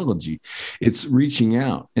missiology. It's reaching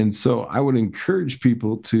out. And so I would encourage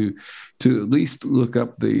people to at least look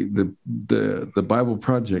up the Bible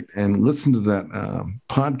Project and listen to that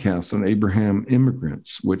podcast on Abraham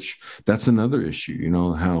immigrants, which that's another issue,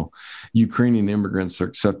 how Ukrainian immigrants are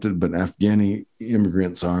accepted, but Afghani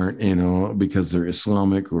immigrants aren't, because they're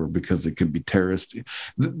Islamic or because they could be terrorists.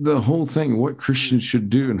 The whole thing, what Christians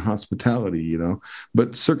should do in hospitality,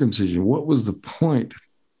 but circumcision, what was the point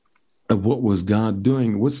of what was God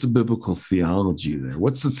doing? What's the biblical theology there?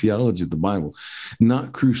 What's the theology of the Bible?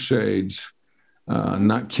 Not crusades,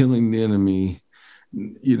 not killing the enemy,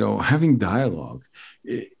 having dialogue.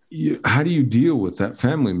 How do you deal with that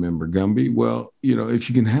family member, Gumby? Well, if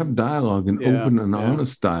you can have dialogue and open and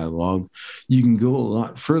honest dialogue, you can go a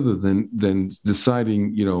lot further than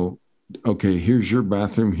deciding, okay, here's your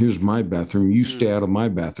bathroom, here's my bathroom, you stay out of my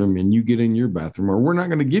bathroom and you get in your bathroom, or we're not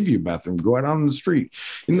going to give you a bathroom, go out on the street.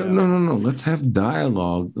 No. Let's have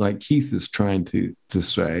dialogue, like Keith is trying to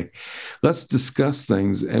say. Let's discuss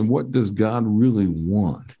things, and what does God really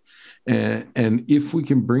want? And if we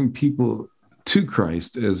can bring people to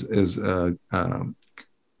Christ, as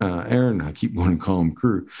Aaron, I keep wanting to call him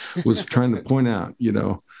Crew, was trying to point out,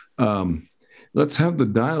 let's have the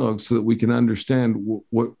dialogue so that we can understand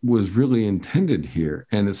what was really intended here.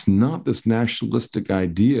 And it's not this nationalistic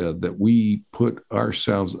idea that we put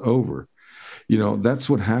ourselves over. That's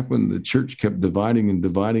what happened. The church kept dividing and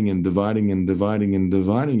dividing and dividing and dividing and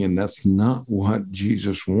dividing, and that's not what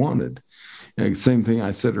Jesus wanted. Same thing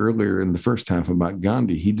I said earlier in the first half about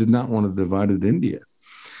Gandhi. He did not want a divided India.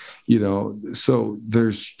 So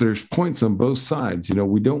there's points on both sides.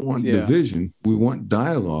 We don't want division. We want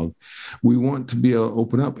dialogue. We want to be able to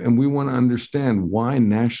open up, and we want to understand why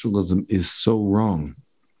nationalism is so wrong.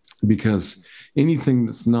 Because anything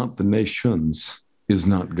that's not the nations is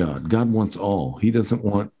not God. God wants all. He doesn't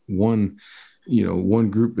want one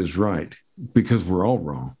group is right, because we're all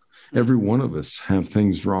wrong. Every one of us have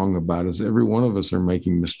things wrong about us. Every one of us are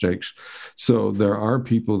making mistakes. So there are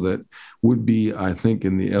people that would be, I think,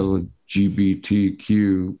 in the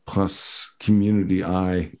LGBTQ plus community,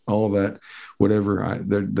 all that, whatever,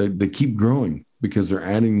 they keep growing because they're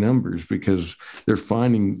adding numbers, because they're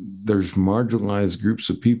finding there's marginalized groups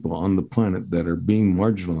of people on the planet that are being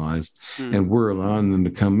marginalized, and we're allowing them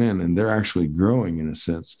to come in, and they're actually growing in a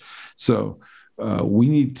sense. So we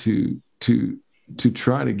need to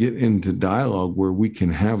try to get into dialogue where we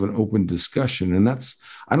can have an open discussion. And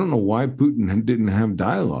I don't know why Putin didn't have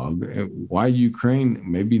dialogue, why Ukraine,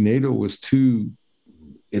 maybe NATO was too,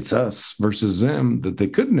 it's us versus them, that they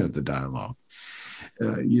couldn't have the dialogue.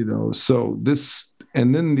 So this,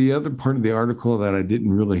 and then the other part of the article that I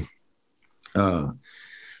didn't really,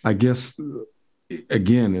 I guess,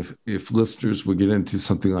 again, if listeners would get into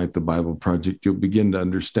something like the Bible Project, you'll begin to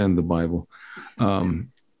understand the Bible.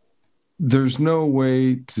 There's no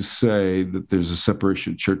way to say that there's a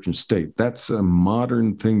separation of church and state. That's a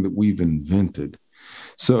modern thing that we've invented.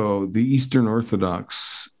 So the Eastern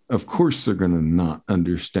Orthodox, of course, they're going to not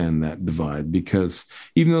understand that divide, because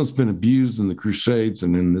even though it's been abused in the Crusades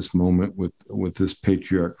and in this moment with this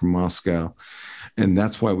patriarch from Moscow, and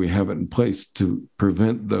that's why we have it in place to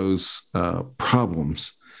prevent those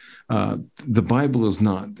problems. The Bible is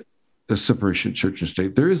not a separation of church and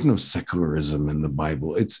state. There is no secularism in the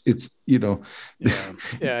Bible. It's Yeah,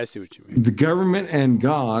 I see what you mean. The government and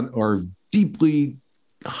God are deeply,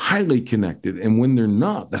 highly connected. And when they're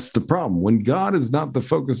not, that's the problem. When God is not the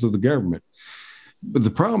focus of the government. But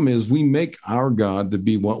the problem is we make our God to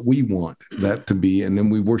be what we want that to be, and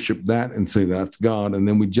then we worship that and say that's God, and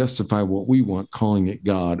then we justify what we want, calling it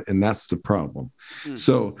God, and that's the problem.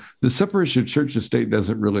 So the separation of church and state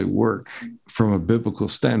doesn't really work from a biblical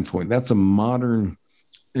standpoint. That's a modern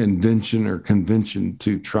invention or convention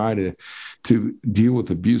to try to deal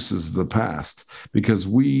with abuses of the past, because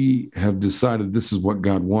we have decided this is what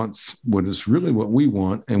God wants, what is really what we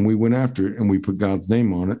want, and we went after it and we put God's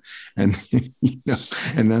name on it, and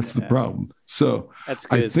and that's the problem. So that's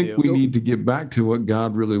good, I think we need to get back to what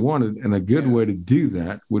God really wanted, and a good way to do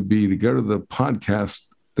that would be to go to the podcast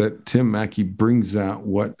that Tim Mackey brings out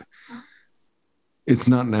what it's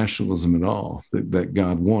not nationalism at all that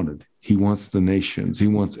God wanted. He wants the nations. He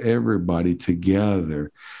wants everybody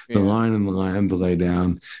together. The lion and the lamb to lay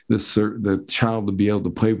down, the child to be able to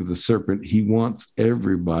play with the serpent. He wants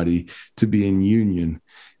everybody to be in union,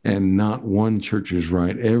 and not one church is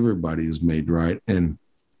right. Everybody is made right. And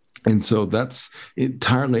so that's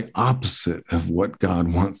entirely opposite of what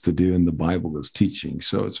God wants to do, and the Bible is teaching.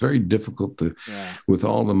 So it's very difficult to, with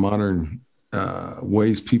all the modern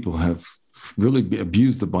ways people have really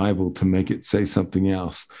abused the Bible to make it say something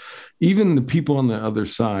else. Even the people on the other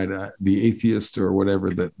side, the atheists or whatever,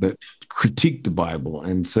 that critique the Bible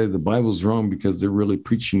and say the Bible's wrong because they're really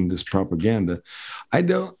preaching this propaganda.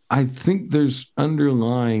 I think there's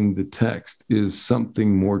underlying the text is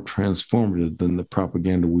something more transformative than the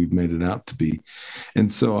propaganda we've made it out to be.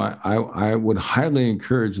 And so I would highly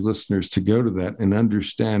encourage listeners to go to that and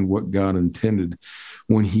understand what God intended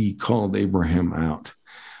when he called Abraham out.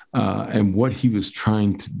 And what he was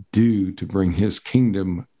trying to do to bring his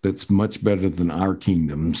kingdom that's much better than our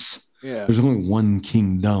kingdoms. Yeah. There's only one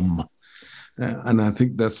kingdom. And I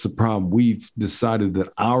think that's the problem. We've decided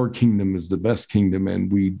that our kingdom is the best kingdom,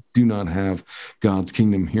 and we do not have God's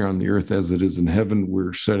kingdom here on the earth as it is in heaven.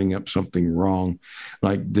 We're setting up something wrong,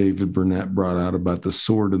 like David Burnett brought out about the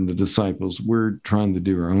sword and the disciples. We're trying to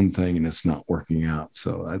do our own thing, and it's not working out.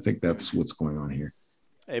 So I think that's what's going on here.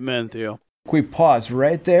 Amen, Theo. We pause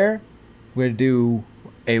right there. We're going to do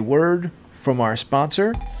a word from our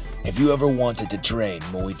sponsor. Have you ever wanted to train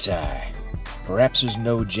Muay Thai? Perhaps there's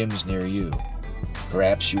no gyms near you.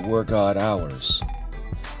 Perhaps you work odd hours.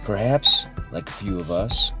 Perhaps, like a few of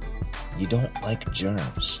us, you don't like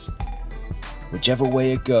germs. Whichever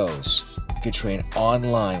way it goes, you can train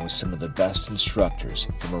online with some of the best instructors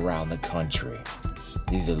from around the country,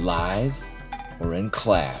 either live or in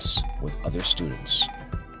class with other students.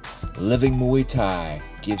 Living Muay Thai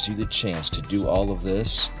gives you the chance to do all of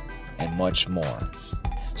this and much more.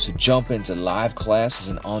 So jump into live classes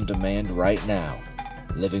and on demand right now.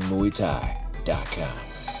 LivingMuayThai.com.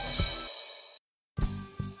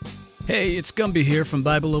 Hey, it's Gumby here from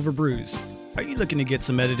Bible Over Brews. Are you looking to get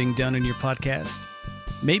some editing done in your podcast?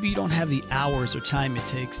 Maybe you don't have the hours or time it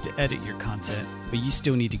takes to edit your content, but you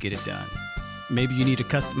still need to get it done. Maybe you need a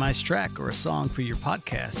customized track or a song for your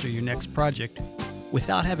podcast or your next project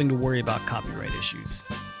without having to worry about copyright issues.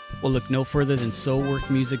 Well, look no further than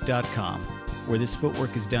soulworkmusic.com, where this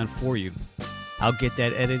footwork is done for you. I'll get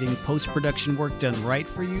that editing, post-production work done right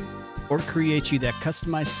for you, or create you that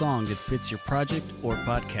customized song that fits your project or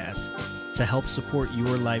podcast to help support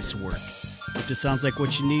your life's work. If this sounds like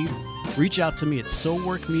what you need, reach out to me at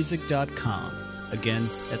soulworkmusic.com. Again,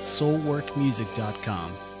 that's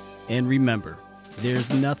soulworkmusic.com. And remember,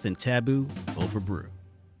 there's nothing taboo over brew.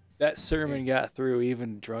 That sermon got through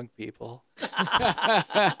even drunk people. I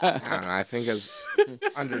don't know. I think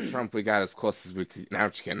under Trump, we got as close as we could. No,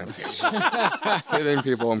 I'm just kidding. I'm kidding. Kidding,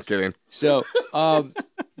 people. I'm kidding. So,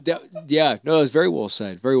 yeah, no, it's very well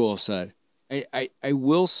said. Very well said. I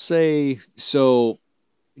will say, so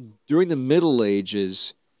during the Middle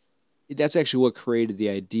Ages, that's actually what created the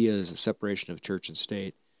ideas of separation of church and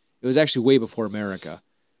state. It was actually way before America.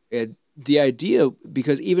 And the idea,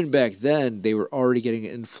 because even back then, they were already getting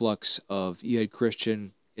an influx of, you had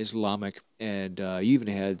Christian, Islamic, and you even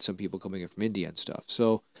had some people coming in from India and stuff.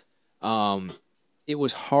 So it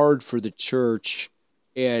was hard for the church,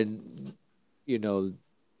 and, you know,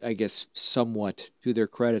 I guess somewhat to their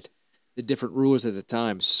credit, the different rulers at the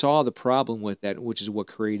time saw the problem with that, which is what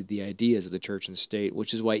created the ideas of the church and state,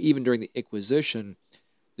 which is why even during the Inquisition,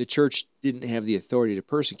 the church didn't have the authority to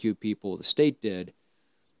persecute people, the state did.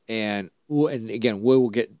 And again, we will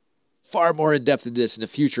get far more in depth into this in a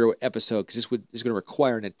future episode, because this is going to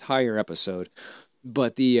require an entire episode.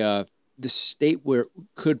 But the state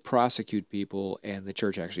could prosecute people, and the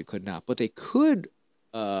church actually could not. But they could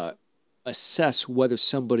assess whether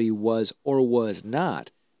somebody was or was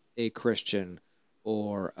not a Christian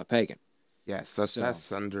or a pagan. Yes,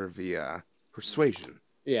 that's under the persuasion.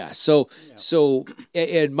 Yeah. So,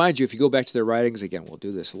 and mind you, if you go back to their writings, again, we'll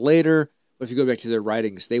do this later. But if you go back to their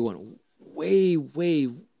writings, they went way, way,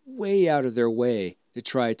 way out of their way to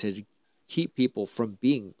try to keep people from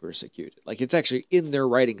being persecuted. Like, it's actually in their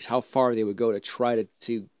writings how far they would go to try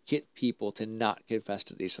to get people to not confess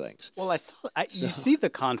to these things. Well, you see the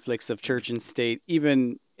conflicts of church and state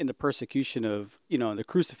even in the persecution of, the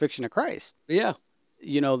crucifixion of Christ. Yeah.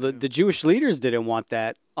 The Jewish leaders didn't want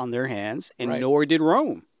that on their hands, and nor did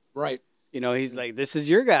Rome. Right. He's like, this is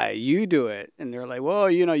your guy, you do it. And they're like, well,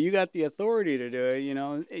 you got the authority to do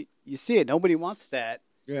it. You see it. Nobody wants that.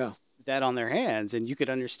 Yeah. That on their hands, and you could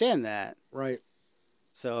understand that. Right.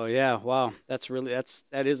 So yeah, wow,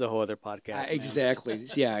 that is a whole other podcast. Man. Exactly.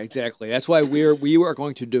 Yeah, exactly. That's why we are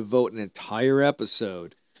going to devote an entire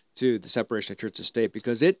episode to the separation of church and state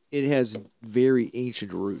because it has very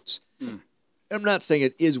ancient roots. I'm not saying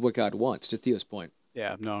it is what God wants, to Theo's point.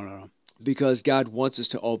 Yeah, no. Because God wants us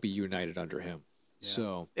to all be united under Him. Yeah.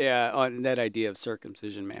 So yeah, on that idea of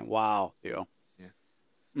circumcision, man. Wow, Theo.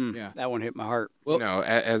 Yeah, that one hit my heart. Well,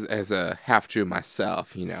 as a half Jew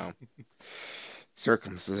myself,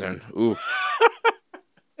 circumcision. Ooh.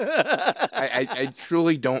 I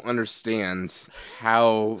truly don't understand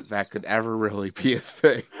how that could ever really be a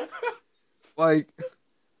thing. Like,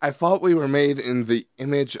 I thought we were made in the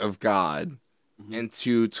image of God, and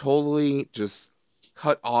to totally just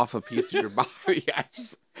cut off a piece of your body,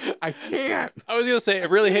 I can't. I was gonna say it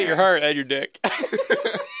really hit your heart and your dick.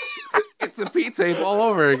 It's a pizza tape all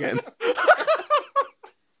over again.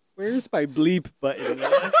 Where's my bleep button?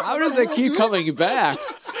 How does that keep coming back?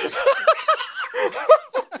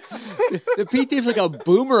 The Pete tape's like a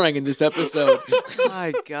boomerang in this episode.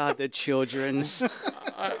 My God, the children. I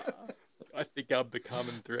think I'm the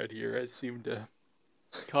common thread here. I seem to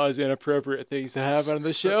cause inappropriate things to happen on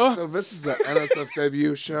the show. So this is an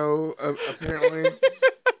NSFW show, apparently,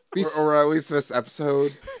 or at least this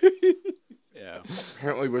episode. Yeah.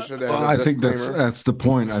 Apparently, we should have. I think that's the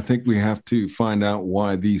point. I think we have to find out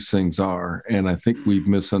why these things are, and I think we've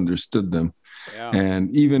misunderstood them. Yeah.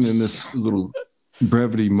 And even in this little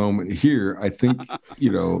brevity moment here, I think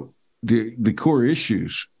the core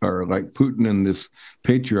issues are like Putin and this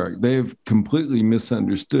patriarch. They have completely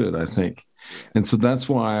misunderstood, I think. And so that's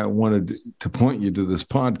why I wanted to point you to this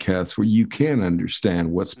podcast where you can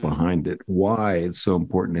understand what's behind it, why it's so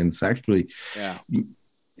important. And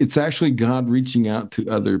it's actually God reaching out to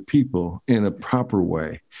other people in a proper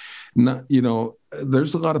way. Not,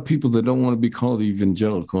 there's a lot of people that don't want to be called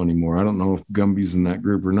evangelical anymore. I don't know if Gumby's in that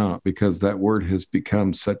group or not, because that word has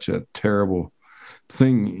become such a terrible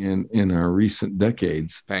thing in our recent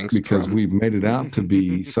decades. Thanks, because Trump. We've made it out to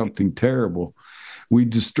be something terrible. We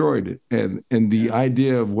destroyed it. And the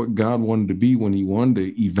idea of what God wanted to be when he wanted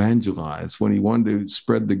to evangelize, when he wanted to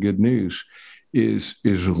spread the good news is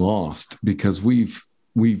lost, because we've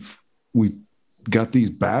got these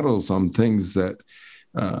battles on things that,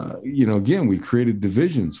 again, we created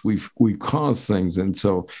divisions. We've caused things. And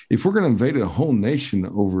so if we're going to invade a whole nation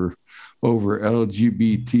over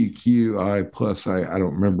LGBTQI plus, I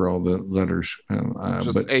don't remember all the letters.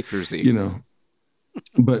 Just A through Z.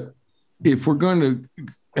 But if we're going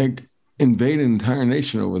to invade an entire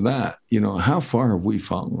nation over that, how far have we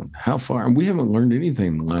fallen? How far? And we haven't learned anything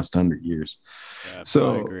in the last 100 years. Yeah,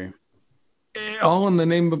 so I agree. All in the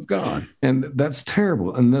name of God. And that's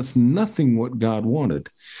terrible. And that's nothing what God wanted.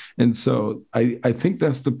 And so I think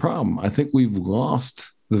that's the problem. I think we've lost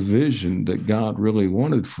the vision that God really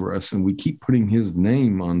wanted for us. And we keep putting his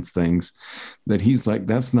name on things that he's like,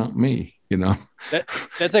 that's not me,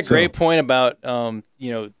 That's a great point about, who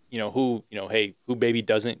baby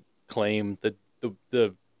doesn't claim the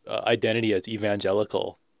identity as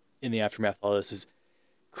evangelical in the aftermath of all this is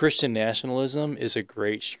Christian nationalism is a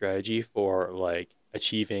great strategy for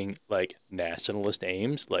achieving nationalist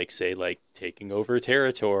aims, taking over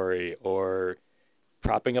territory or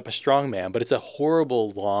propping up a strongman. But it's a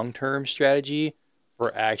horrible long-term strategy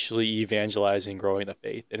for actually evangelizing, growing the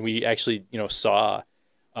faith. And we actually, saw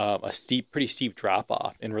a pretty steep drop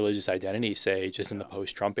off in religious identity, say just in the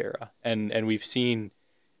post-Trump era. And we've seen,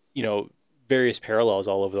 various parallels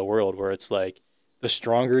all over the world where it's like, the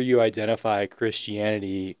stronger you identify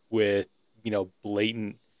Christianity with,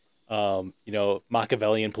 blatant,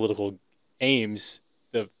 Machiavellian political aims,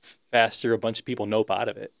 the faster a bunch of people nope out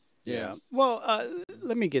of it. Yeah. Well,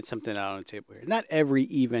 let me get something out on the table here. Not every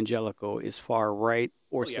evangelical is far right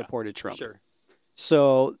or supported Trump. Sure.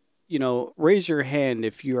 So, raise your hand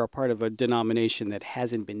if you are part of a denomination that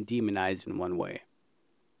hasn't been demonized in one way.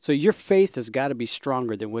 So your faith has got to be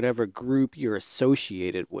stronger than whatever group you're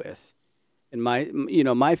associated with. And my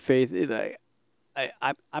faith,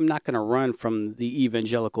 I'm not going to run from the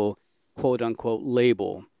evangelical quote unquote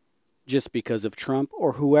label just because of Trump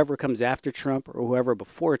or whoever comes after Trump or whoever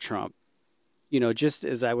before Trump. Just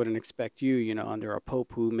as I wouldn't expect you, under a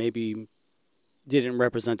pope who maybe didn't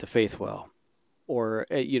represent the faith well, or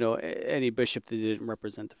any bishop that didn't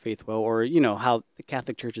represent the faith well, or how the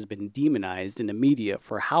Catholic Church has been demonized in the media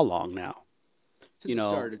for how long now.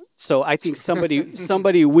 So I think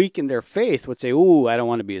somebody weak in their faith would say, "Ooh, I don't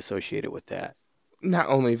want to be associated with that." Not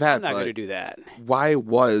only that, I'm not going to do that. Why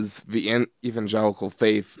was the evangelical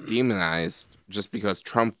faith demonized just because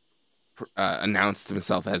Trump announced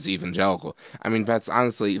himself as evangelical? I mean, that's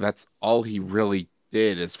all he really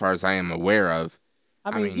did, as far as I am aware of.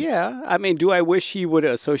 I mean, mean- yeah. I mean, do I wish he would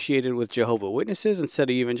have associated with Jehovah Witnesses instead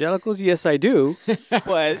of evangelicals? Yes, I do.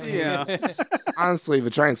 But, you know. Honestly, the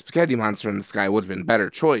giant spaghetti monster in the sky would have been a better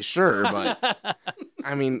choice, sure, but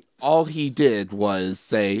I mean, all he did was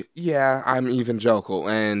say, "Yeah, I'm evangelical,"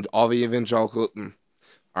 and all the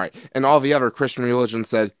all right, and all the other Christian religions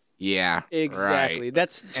said, "Yeah, Exactly. right."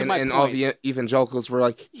 That's to my And point. all the evangelicals were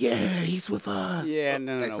like, "Yeah, he's with us." Yeah,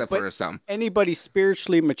 no. Except But for some. anybody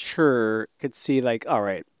spiritually mature could see, like, all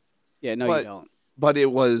right. Yeah, no, you But- don't. But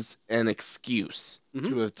it was an excuse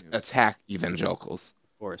Mhm. to attack evangelicals.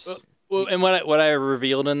 Of course. Well, and what I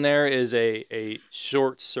revealed in there is a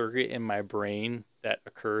short circuit in my brain that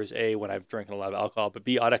occurs when I've drinking a lot of alcohol, but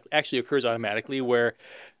B actually occurs automatically where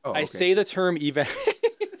Oh, I okay. say the term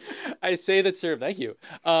I say the term. Thank you.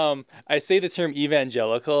 I say the term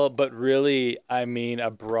evangelical, but really I mean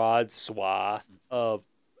a broad swath of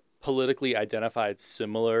politically identified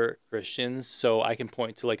similar Christians. So I can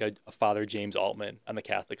point to like a Father James Altman on the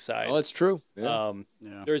Catholic side. Oh, that's true. Yeah.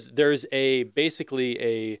 Yeah. There's basically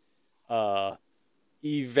a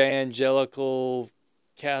evangelical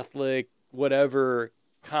Catholic whatever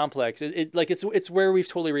complex. It's where we've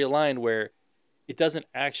totally realigned, where it doesn't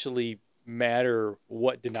actually matter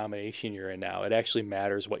what denomination you're in now. It actually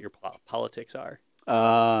matters what your politics are.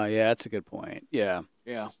 Yeah, that's a good point. Yeah.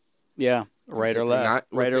 Yeah. Yeah. Right if or you're left. not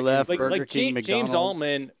Right or with the left. Like Burger King, James McDonald's.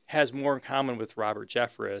 Altman has more in common with Robert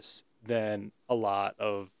Jeffress than a lot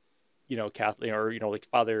of Catholic or like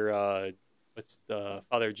Father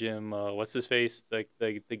Father Jim what's his face, the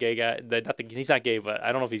gay guy, he's not gay, but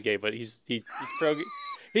I don't know if he's gay, but he's pro.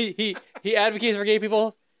 he advocates for gay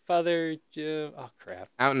people. Father Jim. Oh crap.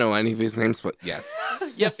 I don't know any of these names, but yes.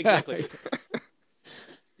 Yep, exactly.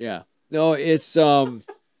 Yeah. No, it's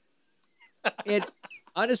it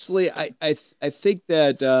honestly I think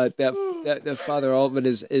that Father Altman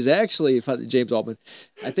is actually Father James Altman.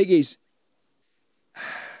 I think he's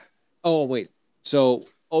Oh, wait. So,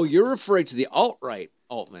 you're referring to the alt-right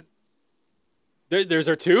Altman. There's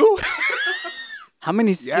our two. How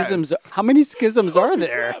many schisms? Yes. How many schisms are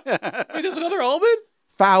there? Wait, there's another Altman.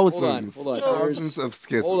 Thousands. Hold on. Thousands of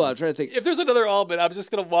schisms. Hold on, I'm trying to think. If there's another Altman, I'm just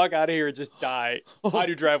gonna walk out of here and just die on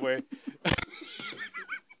your driveway.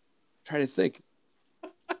 Trying to think. Or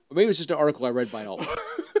maybe it's just an article I read by Altman.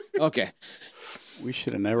 Okay. We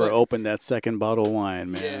should have never But- opened that second bottle of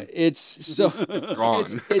wine, man. It's so It's gone.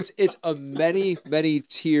 it's a many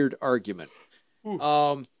tiered argument.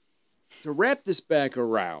 To wrap this back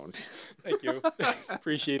around. Thank you.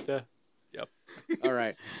 Appreciate that. Yep. All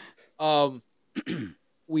right.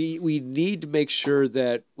 We need to make sure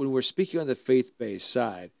that when we're speaking on the faith-based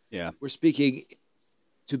side, Yeah. we're speaking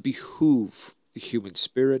to behoove the human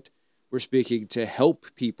spirit. We're speaking to help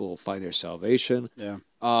people find their salvation. Yeah.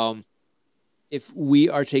 If we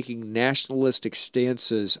are taking nationalistic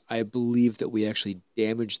stances, I believe that we actually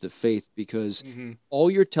damage the faith because all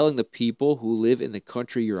you're telling the people who live in the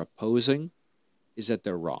country you're opposing is that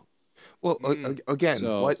they're wrong. Well, again,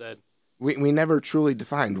 So- what Said. we never truly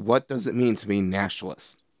defined what does it mean to be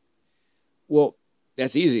nationalist. Well,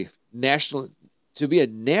 that's easy. To be a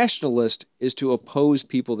nationalist is to oppose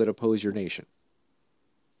people that oppose your nation.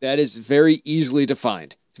 That is very easily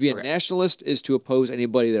defined. To be a Okay. nationalist is to oppose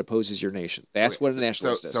anybody that opposes your nation. That's what a So-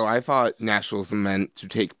 nationalist is. So I thought nationalism meant to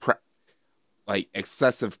take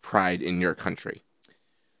excessive pride in your country.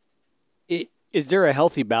 Is there a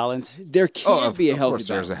healthy balance? There can of- be a of healthy course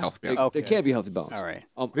balance. there's a healthy There- balance. There Okay. can be a healthy balance. All right.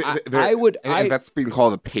 I would. and that's being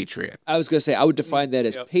called a patriot. I was going to say I would define that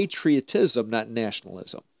as Yep. patriotism, not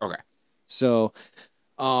nationalism. Okay. So,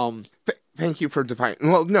 Thank you for defining.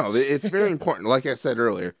 Well, no, it's very important. Like I said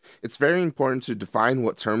earlier, it's very important to define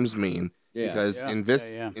what terms mean Yeah. because Yeah. in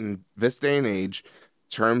this Yeah. in this day and age,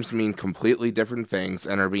 terms mean completely different things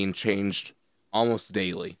and are being changed almost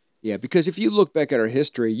daily. yeah, because if you look back at our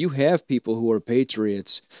history, you have people who are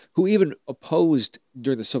patriots who even opposed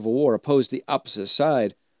during the Civil War, opposed the opposite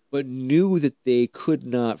side, but knew that they could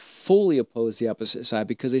not fully oppose the opposite side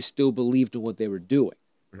because they still believed in what they were doing.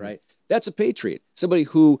 Right? That's a patriot. Somebody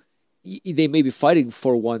who they may be fighting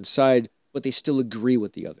for one side, but they still agree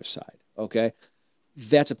with the other side. Okay?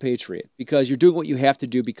 That's a patriot because you're doing what you have to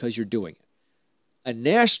do because you're doing it. A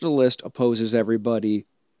nationalist opposes everybody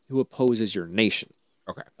who opposes your nation.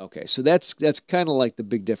 Okay. Okay, so that's kind of like the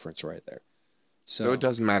big difference right there. So it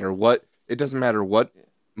doesn't matter what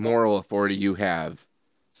moral authority you have,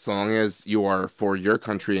 so long as you are for your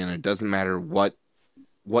country, and it doesn't matter what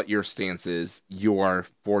your stance is, you are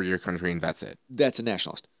for your country, and that's it. That's a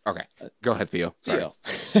nationalist. Okay, go ahead, Theo. Sorry.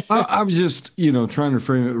 Theo. I was just, trying to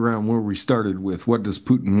frame it around where we started with what does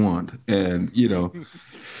Putin want? And,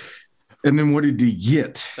 And then what did he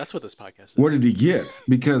get? That's what this podcast is. What did he get?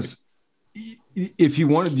 Because if he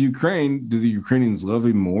wanted Ukraine, do the Ukrainians love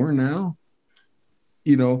him more now?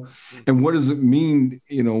 And what does it mean,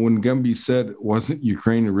 when Gumby said, wasn't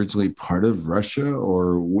Ukraine originally part of Russia,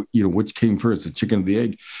 or, which came first, the chicken or the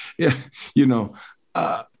egg? Yeah,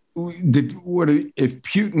 if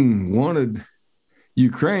Putin wanted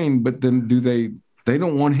Ukraine, but then they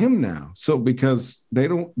don't want him now. So because they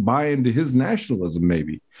don't buy into his nationalism,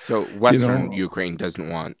 maybe. So Western Ukraine doesn't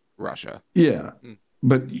want Russia. Yeah.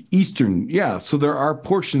 But Eastern, yeah. So there are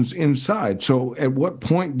portions inside. So at what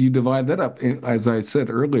point do you divide that up? As I said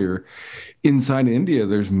earlier, inside India,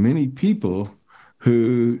 there's many people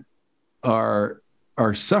who are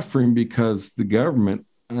suffering because the government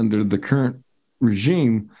under the current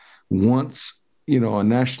regime wants, a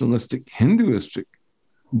nationalistic Hinduistic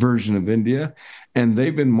version of India, and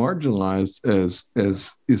they've been marginalized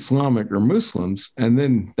as Islamic or Muslims. And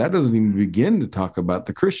then that doesn't even begin to talk about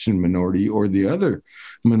the Christian minority or the other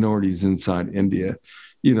minorities inside India.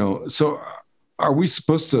 So are we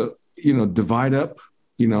supposed to, divide up,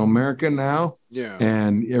 America now? Yeah.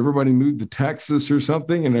 And everybody moved to Texas or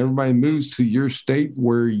something, and everybody moves to your state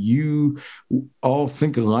where you all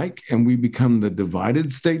think alike, and we become the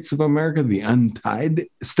divided states of America, the untied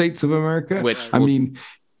states of America.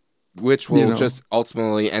 Which will just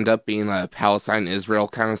ultimately end up being a Palestine-Israel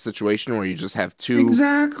kind of situation where you just have two.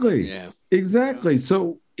 Exactly. Yeah. Exactly.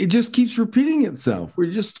 So it just keeps repeating itself.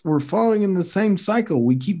 We're falling in the same cycle.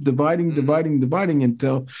 We keep dividing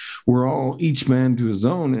until we're all each man to his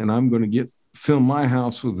own. And I'm going to fill my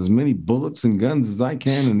house with as many bullets and guns as I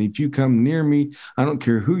can. And if you come near me, I don't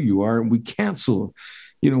care who you are. And we cancel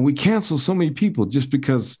so many people just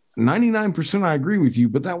because 99% I agree with you,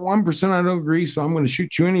 but that 1% I don't agree. So I'm going to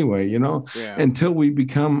shoot you anyway, until we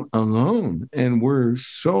become alone. And we're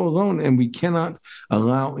so alone, and we cannot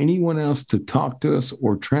allow anyone else to talk to us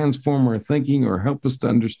or transform our thinking or help us to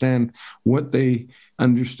understand what they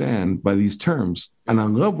understand by these terms. And I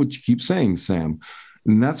love what you keep saying, Sam.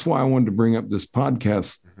 And that's why I wanted to bring up this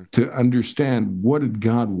podcast to understand, what did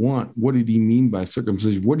God want? What did he mean by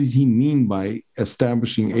circumcision? What did he mean by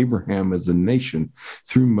establishing Abraham as a nation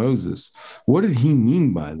through Moses? What did he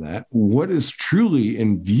mean by that? What is truly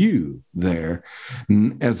in view there,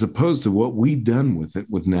 as opposed to what we've done with it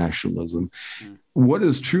with nationalism? What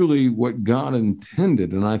is truly what God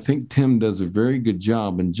intended? And I think Tim does a very good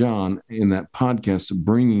job, and John, in that podcast, of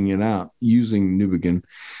bringing it out using Newbegin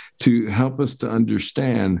to help us to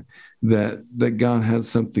understand that God had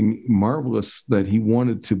something marvelous that he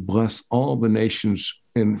wanted to bless all the nations.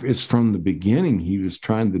 And it's from the beginning, he was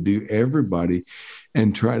trying to do everybody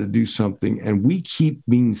and try to do something. And we keep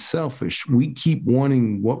being selfish. We keep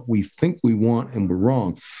wanting what we think we want, and we're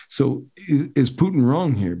wrong. So is Putin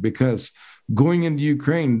wrong here? Because going into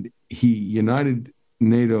Ukraine, he united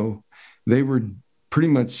NATO. They were pretty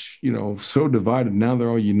much, so divided. Now they're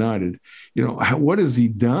all united. What has he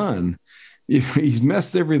done? He's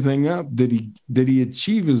messed everything up. Did he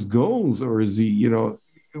achieve his goals, or is he,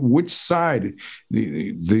 which side?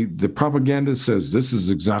 The propaganda says this is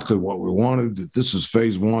exactly what we wanted. This is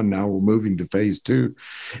phase one. Now we're moving to phase two.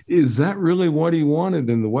 Is that really what he wanted?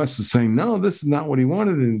 And the West is saying, no, this is not what he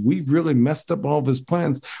wanted. And we really messed up all of his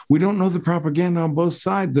plans. We don't know the propaganda on both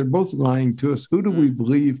sides. They're both lying to us. Who do we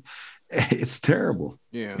believe? It's terrible.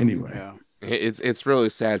 Yeah. Anyway, Yeah. It's really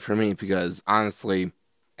sad for me because honestly,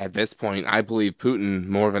 at this point, I believe Putin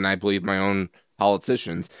more than I believe my own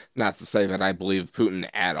politicians. Not to say that I believe Putin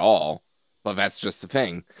at all, but that's just the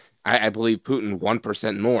thing. I believe Putin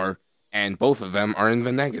 1% more, and both of them are in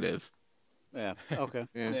the negative. Yeah. Okay.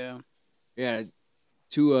 Yeah. Yeah.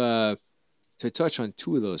 To touch on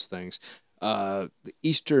two of those things,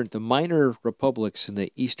 the minor republics in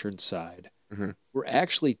the eastern side were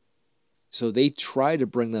actually. So they tried to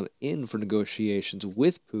bring them in for negotiations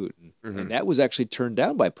with Putin, and that was actually turned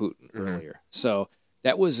down by Putin earlier. So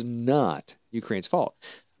that was not Ukraine's fault.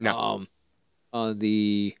 No. On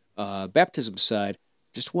the baptism side,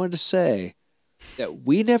 just wanted to say that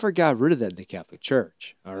we never got rid of that in the Catholic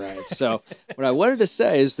Church. All right. So what I wanted to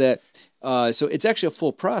say is that so it's actually a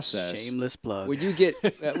full process. Shameless plug. When you get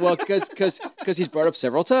because he's brought up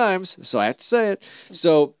several times, so I have to say it.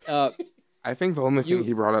 So. I think the only thing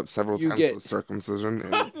he brought up several times was circumcision,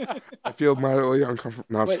 and I feel mildly uncomfortable.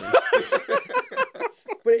 No, but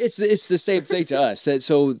it's the same thing to us.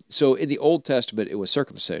 So in the Old Testament, it was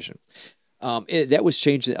circumcision. That was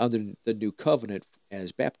changed under the New Covenant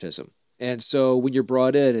as baptism. And so when you're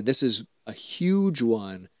brought in, and this is a huge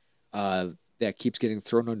one that keeps getting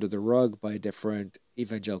thrown under the rug by different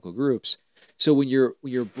evangelical groups. So when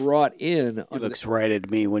you're brought in, he looks right at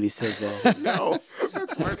me when he says that. No,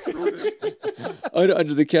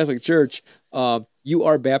 Under the Catholic Church, you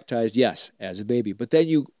are baptized, yes, as a baby, but then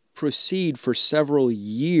you proceed for several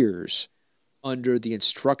years under the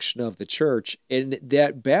instruction of the church, and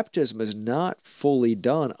that baptism is not fully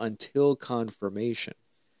done until confirmation.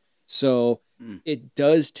 So it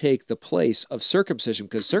does take the place of circumcision,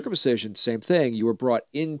 because circumcision, same thing, you were brought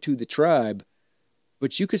into the tribe,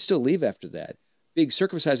 but you could still leave after that. Being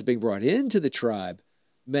circumcised and being brought into the tribe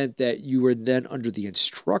meant that you were then under the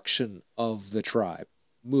instruction of the tribe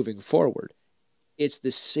moving forward. It's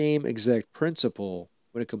the same exact principle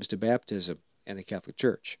when it comes to baptism and the Catholic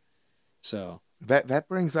Church. So that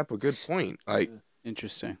brings up a good point. Like,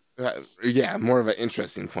 Interesting. yeah, more of an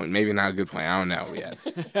interesting point. Maybe not a good point. I don't know yet.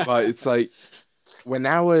 But it's like, when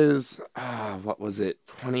I was, what was it,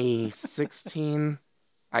 2016?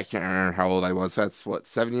 I can't remember how old I was. That's what,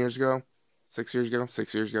 7 years ago? 6 years ago?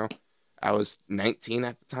 6 years ago? I was 19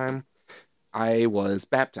 at the time. I was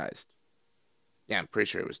baptized. Yeah, I'm pretty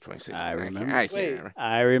sure it was 2016. I remember. I can't remember.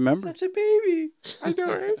 I remember. Such a baby. I know,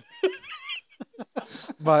 right?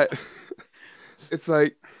 But it's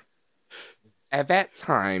like, at that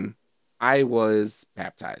time, I was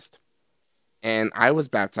baptized. And I was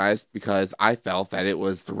baptized because I felt that it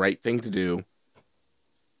was the right thing to do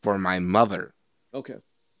for my mother, okay.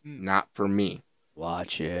 not for me.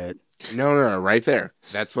 Watch it. No, right there.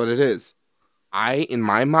 That's what it is. I, in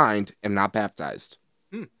my mind, am not baptized.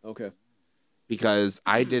 Okay. Because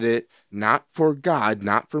I did it not for God,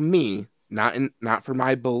 not for me, not for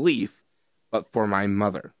my belief, but for my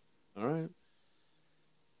mother. All right.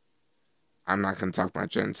 I'm not going to talk my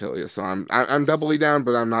genitalia, so I'm doubly down,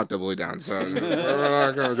 but I'm not doubly down, so we're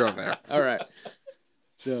not going to go there. All right.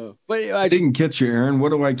 So, but I didn't catch you, Aaron. What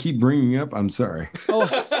do I keep bringing up? I'm sorry. Oh,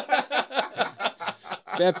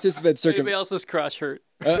 baptism and Anybody else's crotch hurt?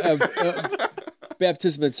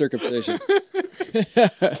 baptism and circumcision.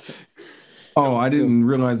 Oh, I didn't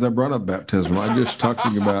realize I brought up baptism. I'm just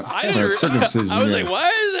talking about circumcision. I was like, why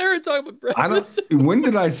is Aaron talking about baptism? When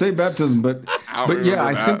did I say baptism? But yeah,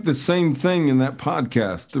 I that. think the same thing in that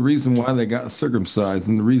podcast. The reason why they got circumcised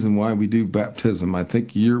and the reason why we do baptism, I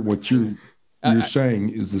think you're saying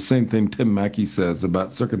is the same thing Tim Mackey says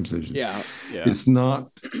about circumcision. Yeah. It's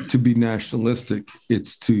not to be nationalistic.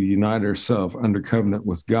 It's to unite ourselves under covenant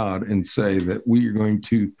with God and say that we are going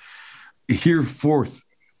to hereforth,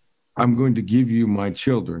 I'm going to give you my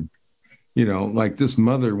children. You know, like this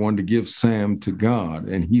mother wanted to give Sam to God,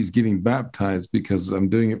 and he's getting baptized because I'm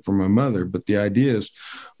doing it for my mother. But the idea is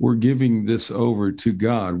we're giving this over to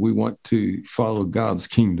God. We want to follow God's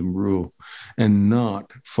kingdom rule and not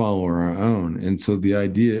follow our own. And so the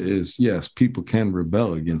idea is, yes, people can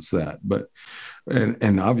rebel against that. But,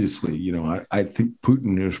 and obviously, you know, I think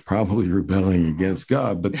Putin is probably rebelling against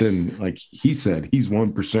God. But then, like he said, he's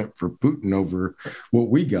 1% for Putin over what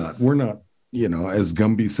we got. We're not, you know, as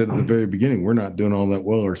Gumby said at the very beginning, we're not doing all that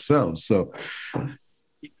well ourselves. So,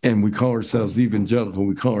 and we call ourselves evangelical.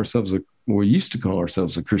 We call ourselves we used to call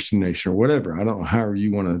ourselves a Christian nation or whatever. I don't know however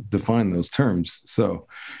you want to define those terms. So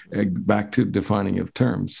back to defining of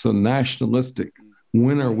terms. So nationalistic,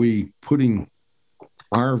 when are we putting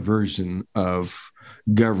our version of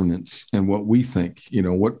governance and what we think, you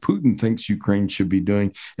know, what Putin thinks Ukraine should be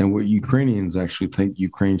doing and what Ukrainians actually think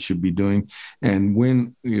Ukraine should be doing? And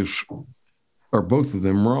when are both of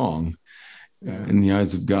them wrong in the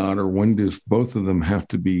eyes of God, or when does both of them have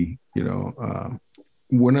to be, you know,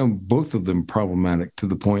 when are both of them problematic to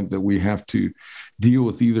the point that we have to deal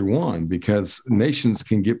with either one? Because nations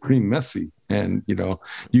can get pretty messy. And, you know,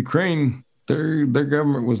 Ukraine, their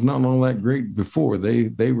government was not all that great before.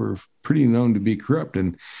 They were pretty known to be corrupt.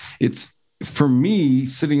 And it's, for me,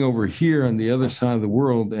 sitting over here on the other side of the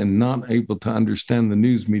world and not able to understand the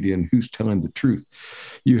news media and who's telling the truth.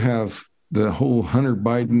 You have the whole Hunter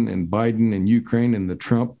Biden and Ukraine and the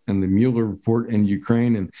Trump and the Mueller report in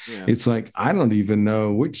Ukraine. And it's like, I don't even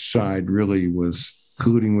know which side really was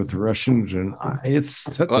colluding with the Russians. And it's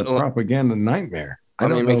such a propaganda nightmare.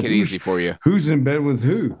 Let me make it easy for you. Who's in bed with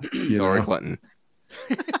who? Hillary Clinton.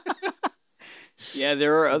 Yeah,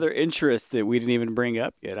 there are other interests that we didn't even bring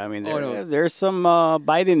up yet. I mean, there's some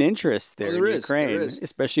Biden interests there in Ukraine,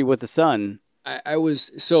 especially with the son. I've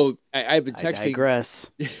been texting. I digress.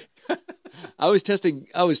 I was texting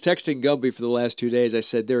Gumby for the last 2 days. I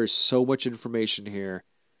said, there is so much information here.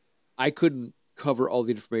 I couldn't cover all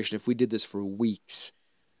the information if we did this for weeks.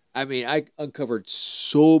 I mean, I uncovered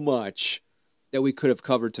so much that we could have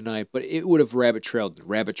covered tonight, but it would have rabbit trailed.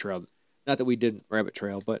 Not that we didn't rabbit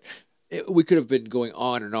trail, but we could have been going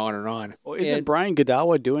on and on and on. Well, isn't Brian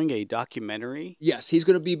Godawa doing a documentary? Yes, he's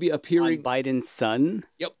going to be appearing on Biden's son.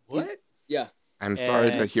 Yep. What? Yeah. I'm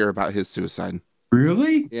sorry to hear about his suicide.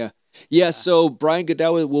 Really? Yeah, so Brian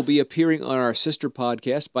Godowa will be appearing on our sister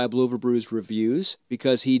podcast, Bible Over Brews Reviews,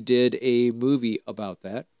 because he did a movie about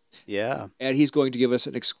that. Yeah. And he's going to give us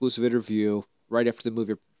an exclusive interview right after the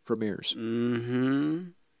movie premieres. Mm-hmm.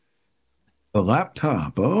 A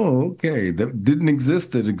laptop. Oh, okay. That didn't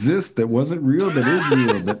exist. That exists. That wasn't real. That is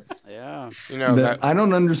real. That, Yeah. You know, that I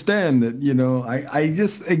don't understand that, I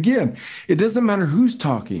just, again, it doesn't matter who's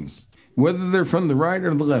talking, whether they're from the right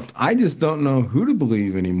or the left. I just don't know who to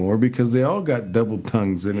believe anymore because they all got double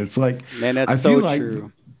tongues. And it's like, Man, I that's feel so like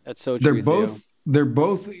true. That's so true. they're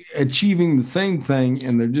both achieving the same thing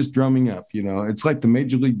and they're just drumming up. It's like the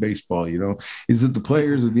Major League Baseball. Is it the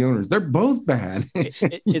players or the owners? They're both bad.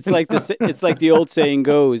 It's like it's like the old saying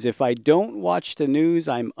goes: if I don't watch the news,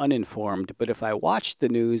 I'm uninformed. But if I watch the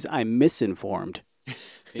news, I'm misinformed.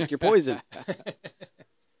 Pick your poison.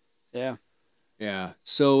 Yeah. Yeah.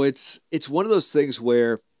 So it's one of those things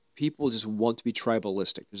where people just want to be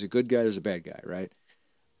tribalistic. There's a good guy, there's a bad guy, right?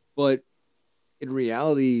 But in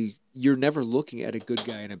reality, you're never looking at a good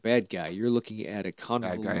guy and a bad guy. You're looking at a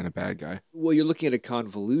bad guy and a bad guy. Well, you're looking at a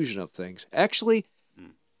convolution of things. Actually,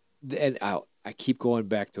 and I keep going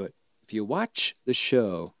back to it. If you watch the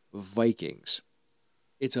show Vikings,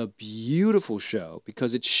 it's a beautiful show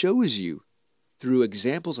because it shows you through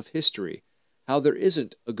examples of history how there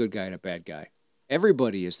isn't a good guy and a bad guy.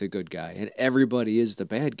 Everybody is the good guy and everybody is the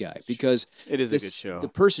bad guy because it is a good show. The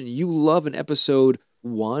person you love in episode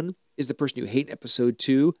 1 is the person you hate in episode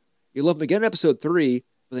 2. You love him again in episode 3,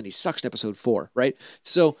 but then he sucks in episode 4, right?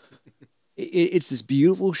 So it's this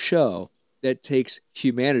beautiful show that takes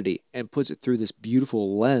humanity and puts it through this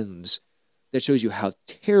beautiful lens that shows you how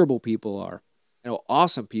terrible people are and how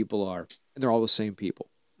awesome people are, and they're all the same people.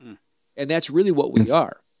 And that's really what we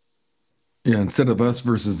are. Yeah, instead of us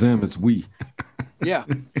versus them, it's we. Yeah,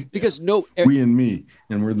 because we and me,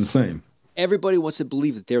 and we're the same. Everybody wants to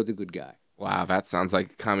believe that they're the good guy. Wow, that sounds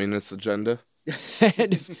like a communist agenda.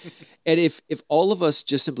 and if all of us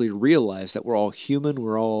just simply realize that we're all human,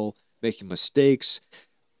 we're all making mistakes,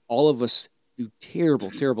 all of us do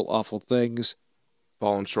terrible, terrible, awful things,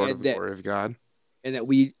 falling short of the glory of God, and that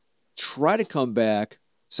we try to come back,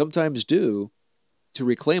 sometimes do, to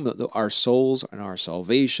reclaim our souls and our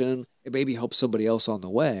salvation, and maybe help somebody else on the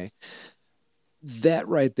way. That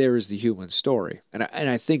right there is the human story, and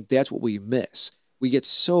I think that's what we miss. We get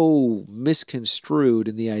so misconstrued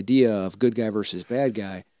in the idea of good guy versus bad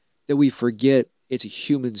guy that we forget it's a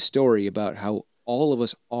human story about how all of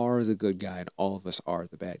us are the good guy and all of us are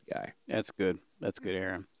the bad guy. That's good. That's good,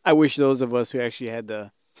 Aaron. I wish those of us who actually had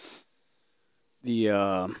the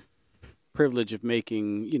privilege of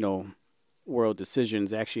making, world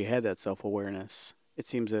decisions actually had that self-awareness. It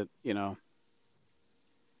seems that,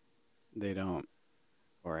 they don't,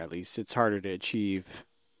 or at least it's harder to achieve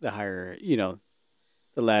the higher,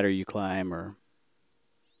 the ladder you climb, or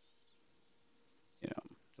the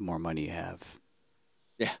more money you have.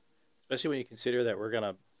 Yeah. Especially when you consider that we're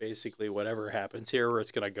gonna basically whatever happens here,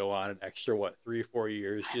 it's gonna go on an extra 3 or 4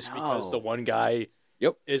 years just because the one guy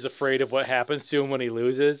is afraid of what happens to him when he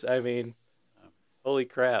loses. I mean, holy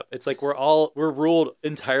crap! It's like we're ruled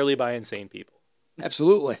entirely by insane people.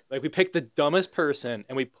 Absolutely. Like we pick the dumbest person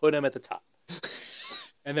and we put him at the top,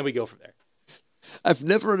 and then we go from there. I've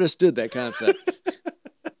never understood that concept.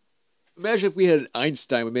 Imagine if we had an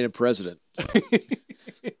Einstein, we made him president.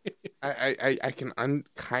 I can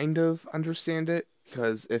kind of understand it,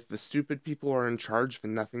 because if the stupid people are in charge,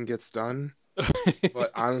 then nothing gets done.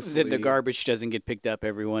 But honestly, the garbage doesn't get picked up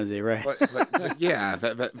every Wednesday, right? But yeah,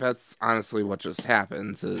 that's honestly what just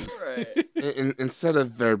happens. Is instead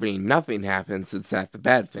of there being nothing happens, it's that the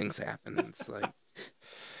bad things happen. It's like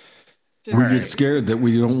we get scared that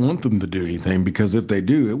we don't want them to do anything, because if they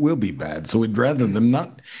do, it will be bad. So we'd rather them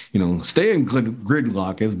not, stay in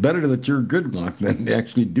gridlock. It's better that you're gridlock than to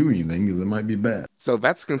actually do anything, because it might be bad. So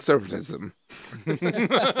that's conservatism.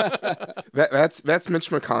 That's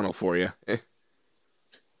Mitch McConnell for you.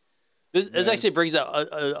 This actually brings up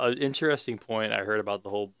an interesting point I heard about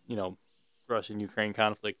the whole, Russian-Ukraine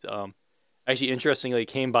conflict. Actually, interestingly, it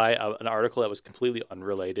came by an article that was completely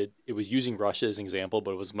unrelated. It was using Russia as an example, but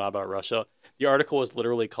it was not about Russia. The article was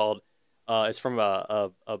literally called, it's from a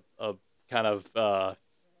kind of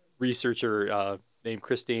researcher named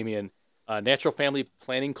Chris Damian. Natural family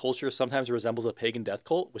planning culture sometimes resembles a pagan death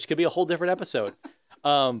cult, which could be a whole different episode.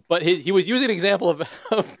 But he was using an example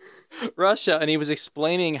of Russia, and he was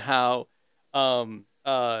explaining how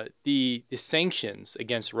the sanctions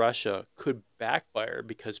against Russia could backfire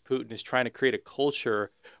because Putin is trying to create a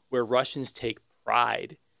culture where Russians take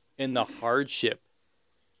pride in the hardship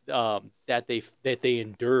that they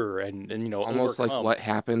endure and Almost like overcome. what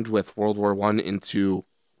happened with World War I into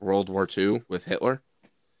World War II with Hitler.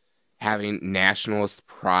 Having nationalist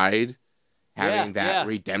pride, having that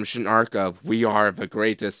redemption arc of we are the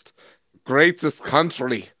greatest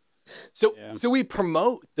country. So we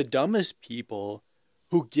promote the dumbest people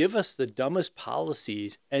who give us the dumbest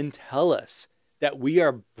policies and tell us that we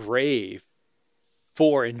are brave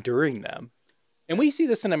for enduring them. And we see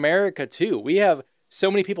this in America too. We have so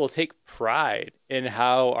many people take pride in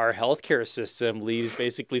how our healthcare system leaves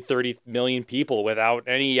basically 30 million people without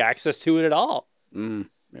any access to it at all.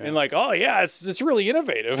 And like, oh yeah, it's really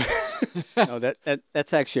innovative. No,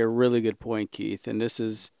 that's actually a really good point, Keith. And this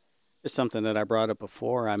is something that I brought up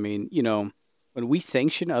before. I mean, when we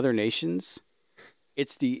sanction other nations,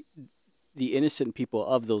 it's the innocent people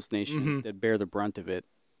of those nations that bear the brunt of it.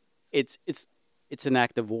 It's an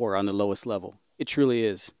act of war on the lowest level. It truly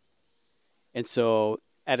is. And so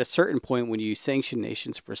at a certain point, when you sanction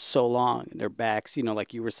nations for so long and their backs,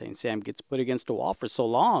 like you were saying, Sam, gets put against a wall for so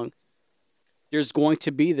long, there's going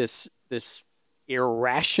to be this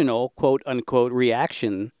irrational, quote unquote,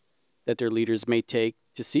 reaction that their leaders may take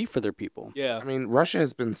to see for their people. Yeah. I mean, Russia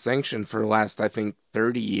has been sanctioned for the last, I think,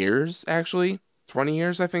 30 years, actually. 20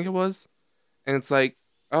 years, I think it was. And it's like,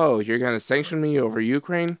 oh, you're going to sanction me over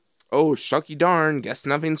Ukraine? Oh, shucky darn, guess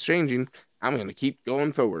nothing's changing. I'm going to keep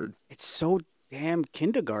going forward. It's so damn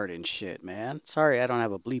kindergarten shit, man. Sorry, I don't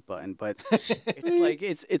have a bleep button, but it's like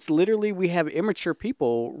it's literally we have immature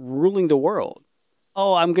people ruling the world.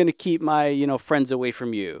 Oh, I'm gonna keep my friends away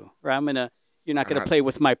from you, or you're not gonna play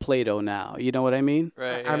with my Play-Doh now. You know what I mean?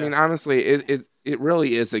 Right. I mean, honestly, it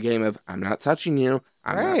really is a game of I'm not touching you.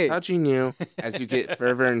 I'm not touching you. As you get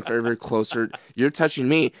further and further closer, you're touching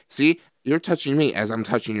me. See, you're touching me as I'm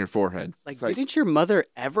touching your forehead. Like, didn't your mother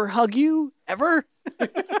ever hug you? Ever?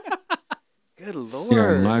 Good Lord.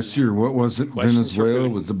 Yeah, and last year, what was it? Venezuela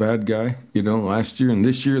was the bad guy, last year. And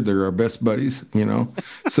this year, they're our best buddies,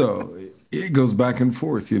 So it goes back and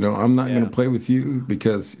forth, I'm not going to play with you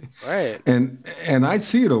because. Right. And I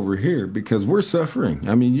see it over here because we're suffering.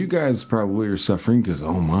 I mean, you guys probably are suffering because,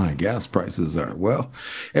 oh my, gas prices are. Well,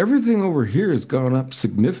 everything over here has gone up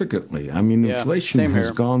significantly. I mean, inflation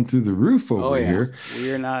has gone through the roof over here.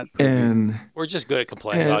 We're not. And we're just good at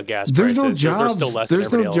complaining about gas there's prices. No jobs, there's still less than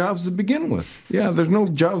there's no else. jobs to begin with. Yeah, there's no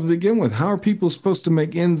jobs to begin with. How are people supposed to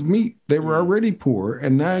make ends meet? They were already poor,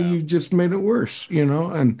 and now you just made it worse,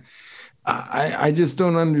 and I just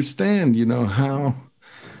don't understand, how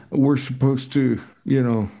we're supposed to,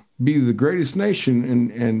 be the greatest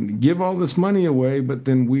nation and give all this money away, but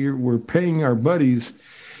then we're paying our buddies.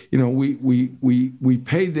 We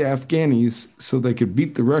paid the Afghanis so they could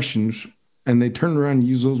beat the Russians, and they turned around and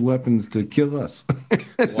used those weapons to kill us.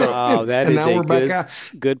 Wow, that is a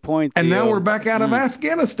good point. And now we're back out of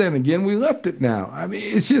Afghanistan again. We left it now. I mean,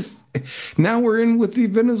 it's just now we're in with the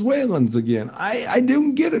Venezuelans again. I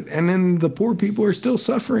don't get it. And then the poor people are still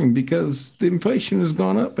suffering because the inflation has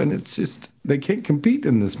gone up, and it's just they can't compete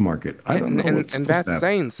in this market. I don't know. And that's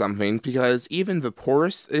saying something because even the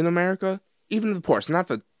poorest in America, even the poorest, not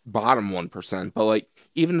the bottom 1%, but like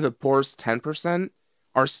even the poorest 10%,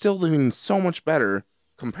 are still doing so much better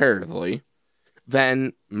comparatively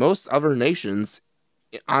than most other nations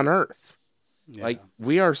on Earth. Yeah. Like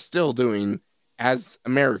we are still doing, as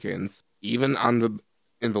Americans, even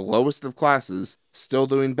in the lowest of classes, still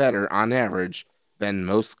doing better on average than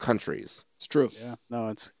most countries. It's true. Yeah.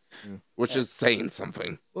 No, which is saying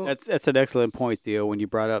something. Well, that's an excellent point, Theo. When you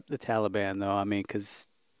brought up the Taliban, though, I mean, because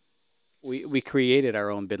we created our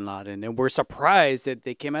own Bin Laden, and we're surprised that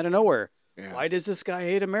they came out of nowhere. Yeah. Why does this guy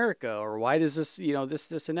hate America? Or why does this,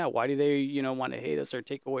 this and that? Why do they, want to hate us or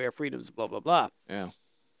take away our freedoms, blah, blah, blah? Yeah.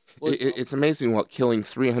 Well, it's amazing what killing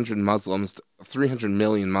 300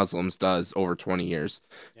 million Muslims does over 20 years,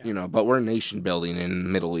 but we're nation building in the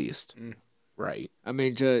Middle East. Right. I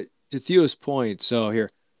mean, to Theo's point, so here,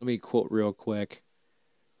 let me quote real quick.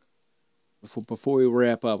 Before we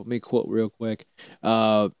wrap up, let me quote real quick.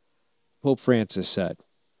 Pope Francis said,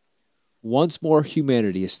 "Once more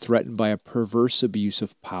humanity is threatened by a perverse abuse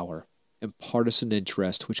of power and partisan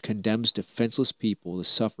interest which condemns defenseless people to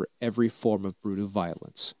suffer every form of brutal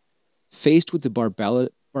violence. Faced with the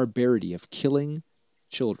barbarity of killing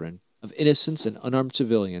children, of innocents and unarmed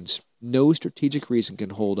civilians, no strategic reason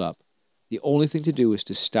can hold up. The only thing to do is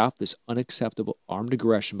to stop this unacceptable armed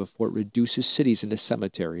aggression before it reduces cities into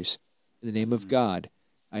cemeteries. In the name of God,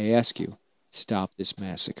 I ask you, stop this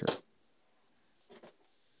massacre."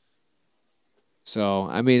 So,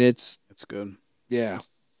 I mean, it's good. Yeah.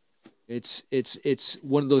 It's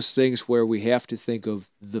one of those things where we have to think of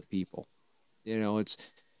the people.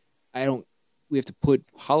 we have to put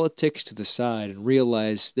politics to the side and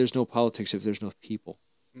realize there's no politics if there's no people.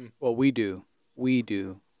 Well, we do. We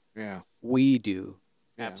do. Yeah. We do.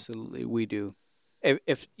 Yeah. Absolutely, we do.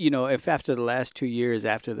 If if after the last 2 years,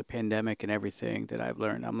 after the pandemic and everything that I've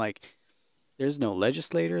learned, I'm like, there's no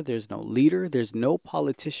legislator, there's no leader, there's no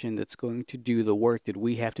politician that's going to do the work that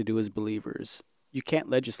we have to do as believers. You can't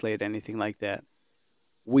legislate anything like that.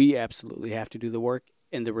 We absolutely have to do the work,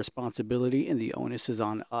 and the responsibility and the onus is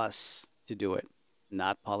on us to do it,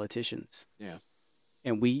 not politicians. Yeah.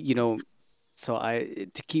 And we,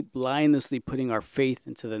 to keep blindlessly putting our faith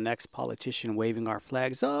into the next politician waving our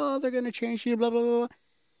flags, oh, they're going to change you, blah, blah, blah.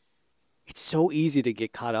 It's so easy to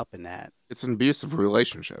get caught up in that. It's an abusive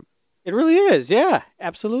relationship. It really is. Yeah,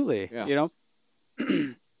 absolutely. Yeah.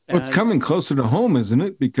 Well, it's coming closer to home, isn't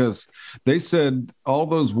it? Because they said all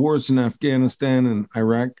those wars in Afghanistan and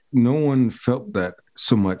Iraq, no one felt that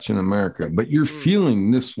so much in America. But you're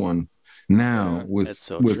feeling this one now with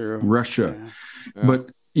true. Russia. Yeah. But,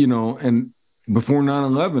 and before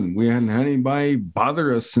 9/11, we hadn't had anybody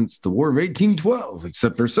bother us since the War of 1812,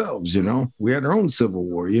 except ourselves, We had our own civil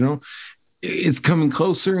war, It's coming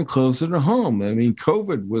closer and closer to home. I mean,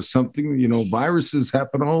 COVID was something, viruses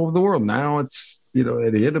happen all over the world. Now it's,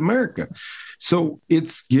 it hit America. So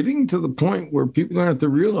it's getting to the point where people are going to have to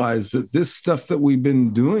realize that this stuff that we've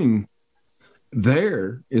been doing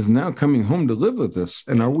there is now coming home to live with us.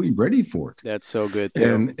 And are we ready for it? That's so good.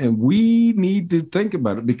 Too. And we need to think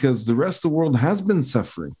about it because the rest of the world has been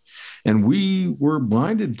suffering and we were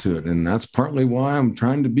blinded to it. And that's partly why I'm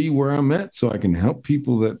trying to be where I'm at, so I can help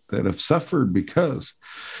people that have suffered because,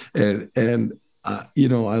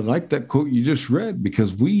 I like that quote you just read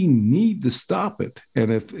because we need to stop it.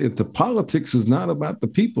 And if the politics is not about the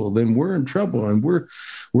people, then we're in trouble and we're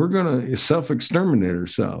going to self-exterminate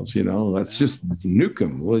ourselves. Let's just nuke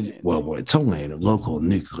them. Well, it's only a local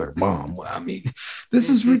nuclear bomb. I mean, this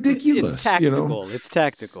is ridiculous. It's tactical. It's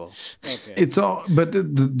tactical. Okay. It's all, but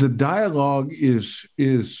the dialogue is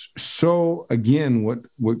so, again,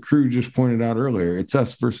 what Crew just pointed out earlier, it's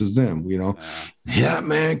us versus them, that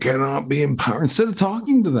man cannot be empowered. Instead of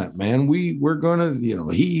talking to that man, we're going to,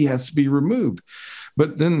 he has to be removed.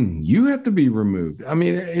 But then you have to be removed. I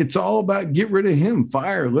mean, it's all about get rid of him,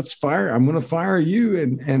 fire. Let's fire. I'm going to fire you.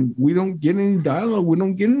 And we don't get any dialogue. We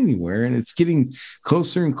don't get anywhere. And it's getting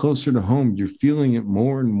closer and closer to home. You're feeling it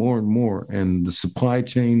more and more and more. And the supply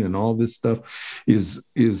chain and all this stuff is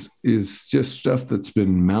just stuff that's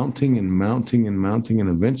been mounting and mounting and mounting. And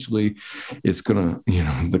eventually it's going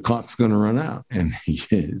to, the clock's going to run out and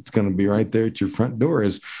it's going to be right there at your front door.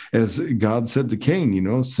 As God said to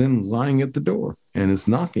Cain, sin's lying at the door. And it's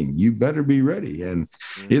knocking. You better be ready. And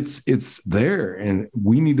it's there. And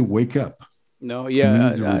we need to wake up. No, yeah. We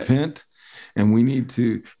need to repent. And we need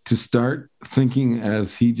to start thinking,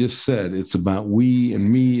 as he just said, it's about we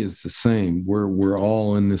and me is the same. We're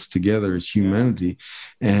all in this together as humanity.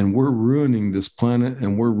 And we're ruining this planet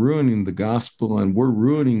and we're ruining the gospel and we're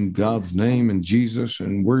ruining God's name and Jesus.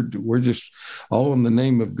 And we're just all in the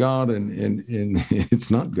name of God. And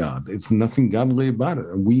it's not God. It's nothing godly about it.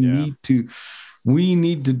 And we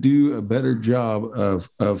need to do a better job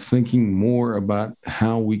of thinking more about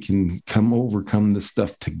how we can overcome this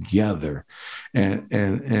stuff together. And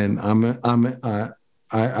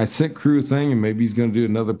I sent Crew a thing, and maybe he's going to do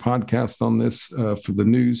another podcast on this for the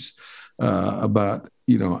news about,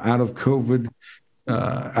 out of COVID,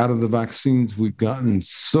 out of the vaccines, we've gotten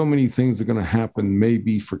so many things are going to happen,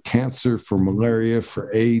 maybe for cancer, for malaria, for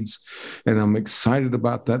AIDS. And I'm excited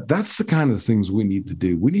about that. That's the kind of things we need to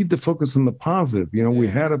do. We need to focus on the positive. We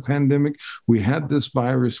had a pandemic, we had this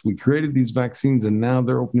virus, we created these vaccines, and now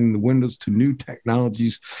they're opening the windows to new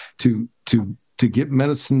technologies to get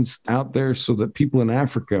medicines out there so that people in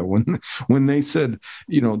Africa, when they said,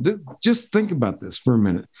 just think about this for a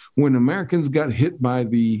minute. When Americans got hit by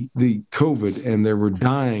the COVID and they were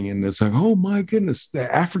dying, and it's like, oh my goodness,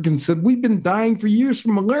 the Africans said, we've been dying for years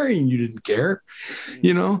from malaria and you didn't care.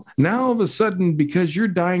 Now all of a sudden, because you're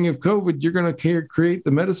dying of COVID, you're going to create the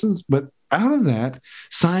medicines. But out of that,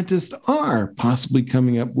 scientists are possibly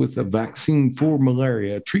coming up with a vaccine for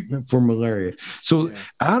malaria, a treatment for malaria. So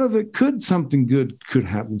out of it, something good could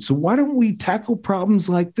happen. So why don't we tackle problems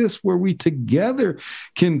like this where we together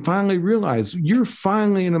can finally realize you're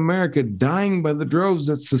finally in America dying by the droves.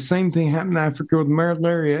 That's the same thing happened in Africa with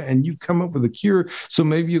malaria, and you come up with a cure. So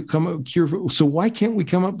maybe you come up with a cure. So why can't we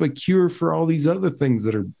come up with a cure for all these other things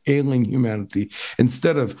that are ailing humanity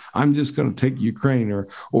instead of I'm just going to take Ukraine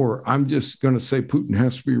or I'm just going to say Putin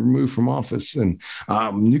has to be removed from office and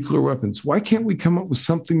nuclear weapons. Why can't we come up with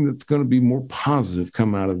something that's going to be more positive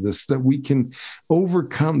come out of this, that we can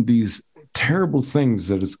overcome these terrible things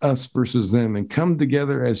that it's us versus them, and come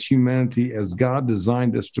together as humanity, as God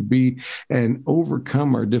designed us to be, and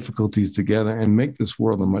overcome our difficulties together and make this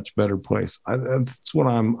world a much better place. That's what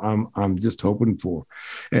I'm just hoping for,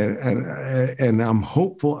 and I'm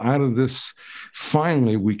hopeful out of this.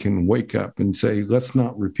 Finally, we can wake up and say, let's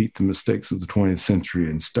not repeat the mistakes of the 20th century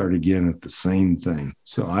and start again at the same thing.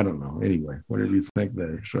 So I don't know. Anyway, whatever you think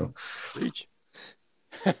there. So, Reach.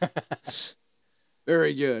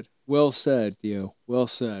 Very good. Well said, Theo. Well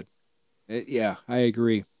said. Yeah, I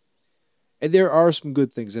agree. And there are some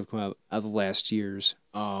good things that have come out of the last years.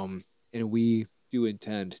 And we do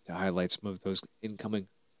intend to highlight some of those incoming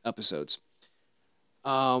episodes.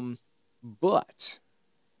 But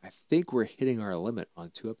I think we're hitting our limit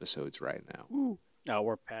on 2 episodes right now. Ooh. No,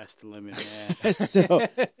 we're past the limit, man. So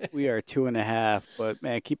We are 2.5, but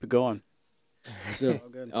man, keep it going. So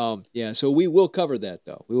we will cover that,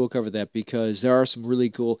 though. We will cover that because there are some really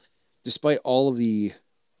cool, despite all of the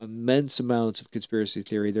immense amounts of conspiracy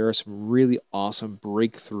theory, there are some really awesome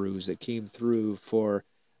breakthroughs that came through for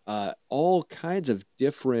all kinds of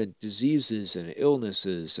different diseases and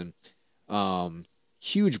illnesses and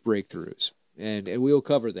huge breakthroughs. And we'll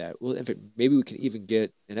cover that. Well, in fact, maybe we can even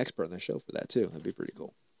get an expert on the show for that, too. That'd be pretty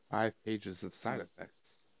cool. 5 pages of side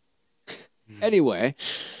effects. Anyway,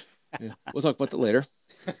 we'll talk about that later.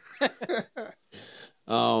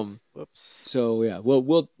 Whoops. So yeah,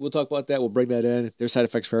 we'll talk about that. We'll bring that in. There's side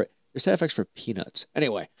effects for peanuts.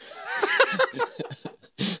 Anyway.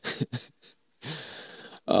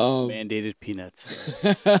 Mandated peanuts.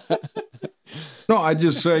 no, I'm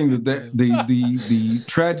just saying that the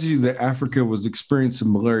tragedy that Africa was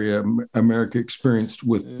experiencing malaria, America experienced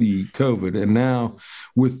with the COVID, and now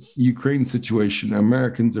with Ukraine situation,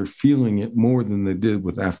 Americans are feeling it more than they did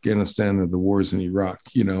with Afghanistan or the wars in Iraq.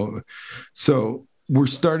 So we're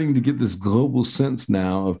starting to get this global sense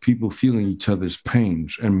now of people feeling each other's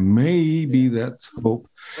pains. And maybe that's hope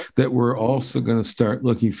that we're also going to start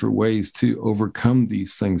looking for ways to overcome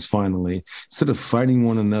these things finally, instead of fighting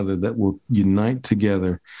one another, that will unite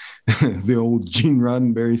together. The old Gene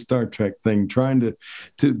Roddenberry Star Trek thing, trying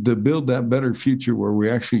to build that better future where we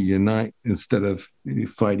actually unite instead of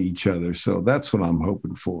fight each other. So that's what I'm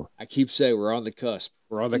hoping for. I keep saying we're on the cusp.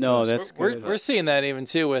 We're on the cusp. That's good. We're seeing that even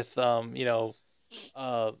too with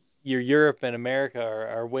your Europe and America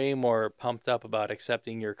are way more pumped up about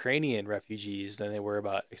accepting Ukrainian refugees than they were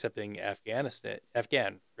about accepting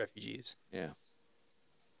Afghan refugees. Yeah.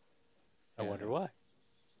 I wonder why.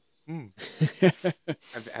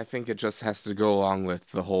 I think it just has to go along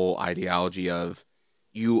with the whole ideology of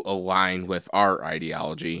you align with our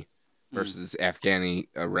ideology versus Afghani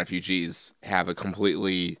refugees have a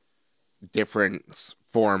completely different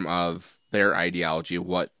form of their ideology of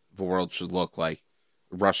what the world should look like.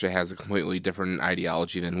 Russia has a completely different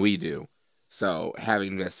ideology than we do. So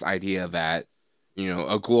having this idea that,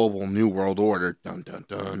 a global new world order, dun dun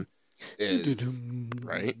dun, is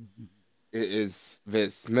right. It is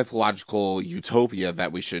this mythological utopia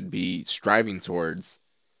that we should be striving towards.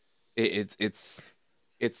 It's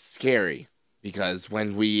scary because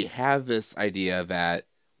when we have this idea that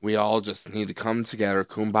we all just need to come together,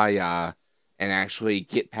 kumbaya, and actually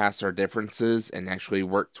get past our differences and actually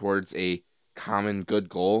work towards a common good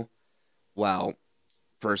goal, well,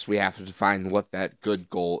 first we have to define what that good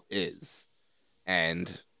goal is.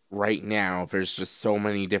 And right now, there's just so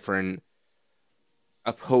many different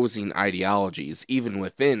opposing ideologies, even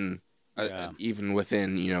within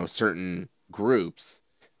certain groups,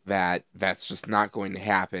 that's just not going to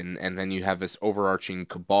happen. And then you have this overarching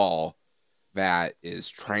cabal that is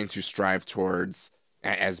trying to strive towards,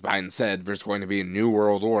 as Biden said, there's going to be a new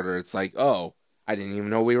world order. It's like, oh, I didn't even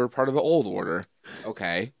know we were part of the old order.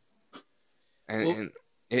 Okay. And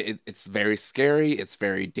it's very scary. It's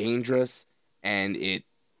very dangerous. And it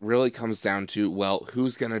really comes down to, well,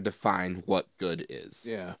 who's going to define what good is?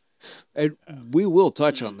 Yeah. And we will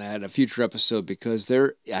touch on that in a future episode because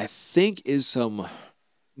there, I think, is some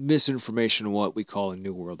misinformation on what we call a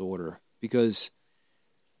New World Order. Because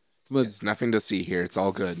it's nothing to see here. It's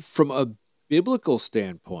all good. From a biblical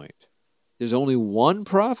standpoint, there's only one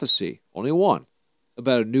prophecy, only one,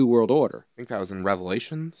 about a New World Order. I think that was in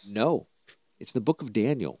Revelations. No. It's the book of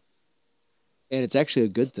Daniel. And it's actually a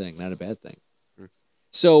good thing, not a bad thing.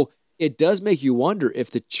 So it does make you wonder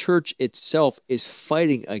if the church itself is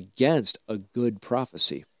fighting against a good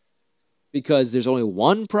prophecy. Because there's only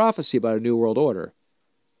one prophecy about a new world order.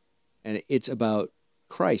 And it's about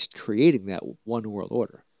Christ creating that one world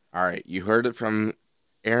order. All right, you heard it from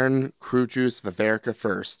Aaron Crewjuice Viverica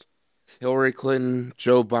first. Hillary Clinton,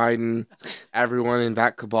 Joe Biden, everyone in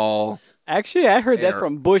that cabal. Actually, I heard that There.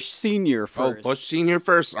 from Bush Sr. Oh, first. Bush Senior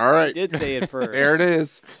first. All He right, did say it first. there it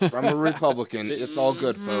is from a Republican. It's all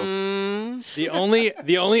good, folks. The only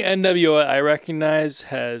NWO I recognize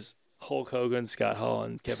has Hulk Hogan, Scott Hall,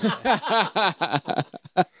 and Kevin Nash.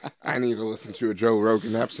 I need to listen to a Joe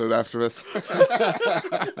Rogan episode after this.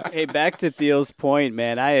 Hey, back to Theo's point,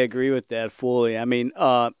 man. I agree with that fully. I mean,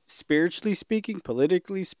 spiritually speaking,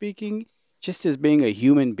 politically speaking, just as being a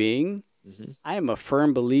human being, I am a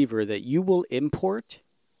firm believer that you will import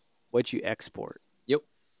what you export. Yep.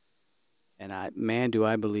 And man, do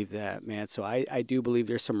I believe that, man. So I do believe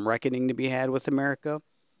there's some reckoning to be had with America.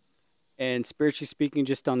 And spiritually speaking,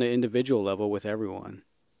 just on the individual level with everyone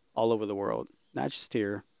all over the world, not just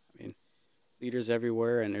here. I mean, leaders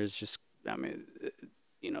everywhere, and there's just,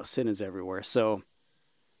 sin is everywhere. So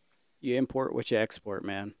you import what you export,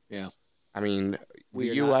 man. Yeah. I mean, We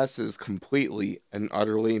the are not- U.S. is completely and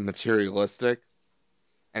utterly materialistic.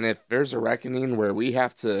 And if there's a reckoning where we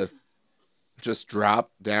have to just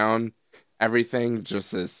drop down everything,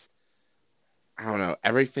 just as, I don't know,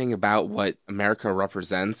 everything about what America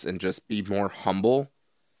represents and just be more humble,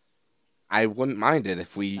 I wouldn't mind it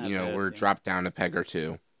if we, It's not bad, were yeah. dropped down a peg or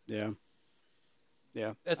two. Yeah.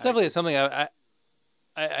 Yeah. That's definitely something I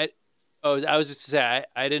was just to say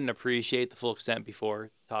I didn't appreciate the full extent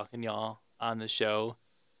before talking to y'all on the show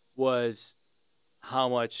was how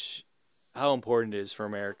important it is for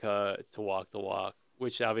America to walk the walk,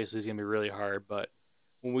 which obviously is going to be really hard. But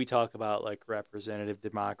when we talk about like representative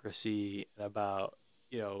democracy and about,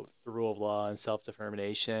 the rule of law and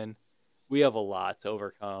self-determination, we have a lot to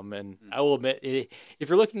overcome. And I will admit, if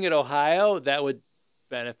you're looking at Ohio, that would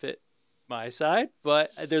benefit my side, but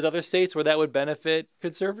there's other states where that would benefit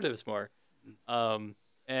conservatives more.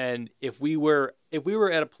 And if we were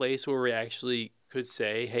at a place where we actually could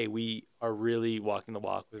say, hey, we are really walking the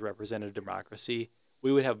walk with representative democracy,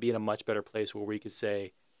 we would be in a much better place where we could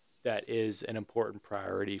say that is an important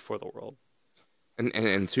priority for the world.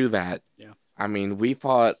 And to that, Yeah. I mean, we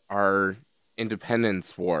fought our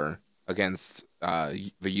independence war against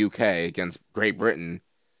the UK, against Great Britain,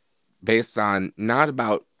 based on not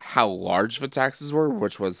about how large the taxes were,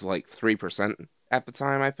 which was like 3% at the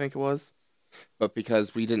time, I think it was, but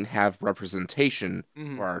because we didn't have representation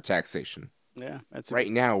for our taxation. Yeah. That's Right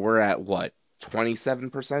now, we're at what?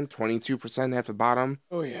 27%, 22% at the bottom,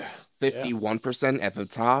 Oh, yeah. 51% at the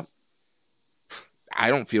top. I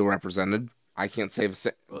don't feel represented. I can't say the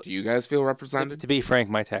same. Do you guys feel represented? To be frank,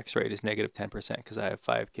 my tax rate is negative 10% because I have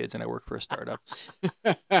 5 kids and I work for a startup.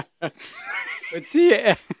 But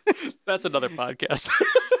yeah. That's another podcast.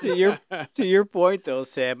 to your point though,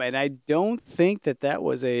 Sam, and I don't think that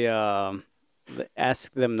was a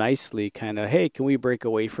ask them nicely kind of, hey, can we break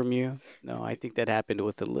away from you? No, I think that happened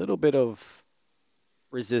with a little bit of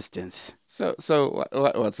resistance. So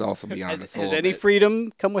let's also be honest. Has any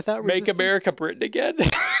freedom come without Make resistance? America Britain again.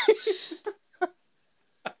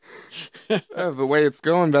 The way it's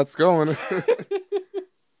going, that's going.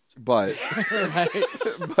 But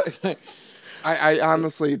I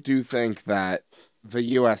honestly do think that the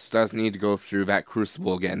U.S. does need to go through that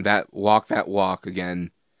crucible again, that walk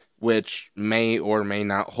again, which may or may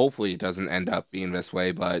not, hopefully it doesn't end up being this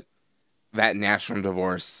way, but that national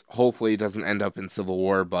divorce hopefully doesn't end up in civil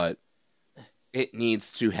war, but it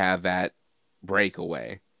needs to have that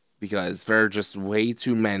breakaway because there are just way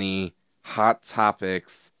too many hot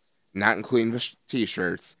topics, not including the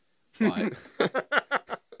t-shirts, but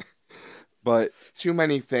but too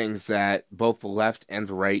many things that both the left and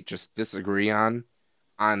the right just disagree on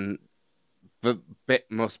the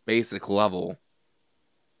most basic level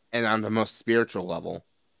and on the most spiritual level,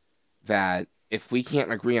 that if we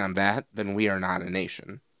can't agree on that, then we are not a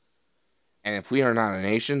nation. And if we are not a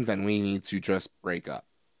nation, then we need to just break up.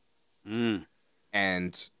 And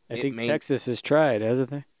I think Texas has tried, hasn't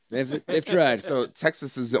they? They've tried. So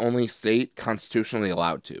Texas is the only state constitutionally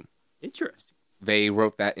allowed to. Interesting. They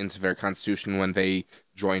wrote that into their constitution when they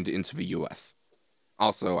joined into the U.S.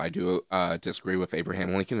 Also, I do disagree with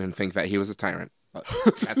Abraham Lincoln and think that he was a tyrant, but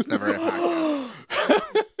that's never a podcast.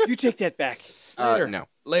 You take that back. No.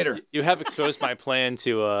 Later. You have exposed my plan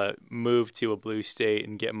to move to a blue state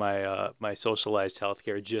and get my socialized health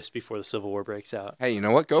care just before the Civil War breaks out. Hey, you know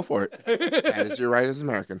what? Go for it. That is your right as an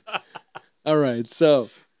American. All right. So,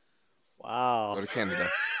 Wow. Go to Canada.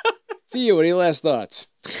 Theo, any last thoughts?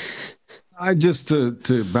 I just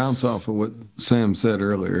to bounce off of what Sam said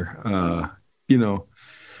earlier,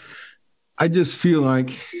 I just feel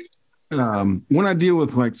like when I deal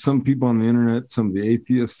with like some people on the internet, some of the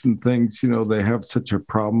atheists and things, they have such a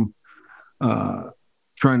problem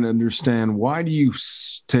trying to understand why do you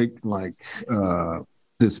take like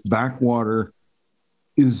this backwater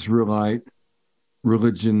Israelite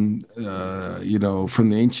religion, from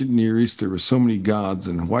the ancient Near East, there were so many gods,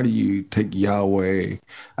 and why do you take Yahweh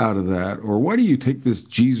out of that? Or why do you take this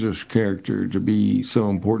Jesus character to be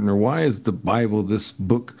so important? Or why is the Bible, this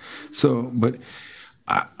book, so? But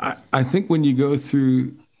I think when you go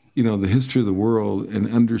through, the history of the world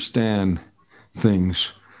and understand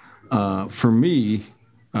things, for me,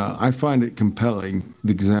 I find it compelling,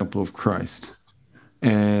 the example of Christ.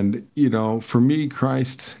 And, for me,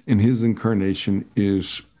 Christ in his incarnation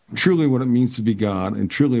is truly what it means to be God and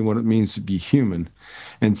truly what it means to be human.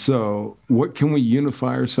 And so what can we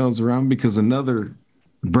unify ourselves around? Because another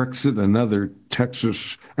Brexit, another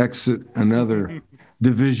Texas exit, another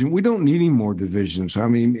division, we don't need any more divisions. I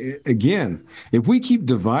mean, again, if we keep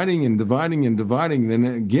dividing and dividing and dividing, then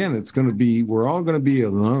again, we're all going to be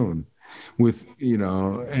alone. With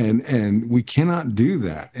and we cannot do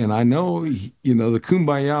that. And I know the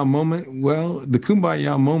kumbaya moment. Well, the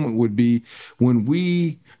kumbaya moment would be when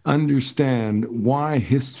we understand why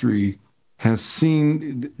history has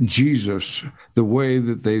seen Jesus the way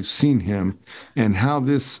that they've seen him, and how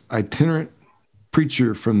this itinerant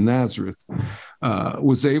preacher from Nazareth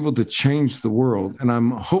was able to change the world. And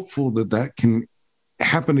I'm hopeful that can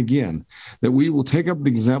happen again, that we will take up the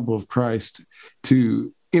example of Christ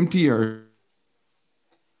to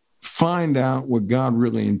find out what God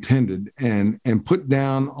really intended, and put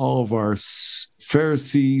down all of our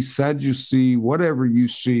Pharisee, Sadducee, whatever you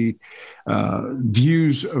see,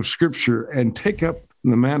 views of Scripture, and take up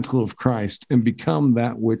the mantle of Christ and become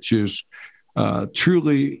that which is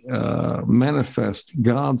truly manifest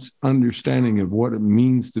God's understanding of what it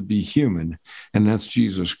means to be human, and that's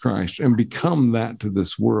Jesus Christ, and become that to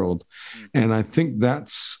this world. And I think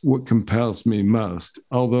that's what compels me most,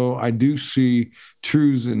 although I do see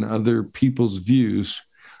truths in other people's views,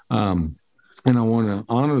 and I want to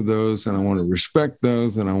honor those, and I want to respect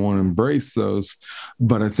those, and I want to embrace those.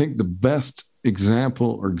 But I think the best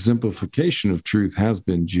example or exemplification of truth has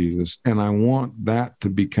been Jesus. And I want that to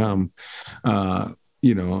become, I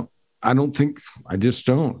just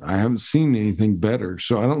don't. I haven't seen anything better.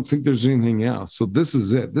 So I don't think there's anything else. So this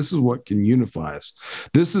is it. This is what can unify us.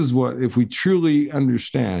 This is what, if we truly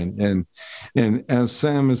understand, and as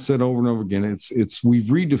Sam has said over and over again, it's we've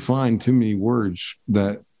redefined too many words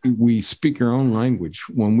that we speak our own language.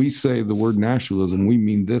 When we say the word nationalism, we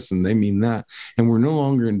mean this and they mean that, and we're no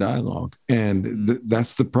longer in dialogue. And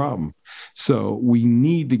that's the problem. So we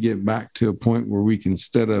need to get back to a point where we can,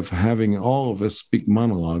 instead of having all of us speak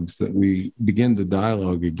monologues, that we begin to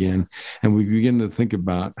dialogue again, and we begin to think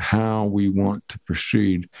about how we want to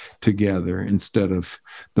proceed together instead of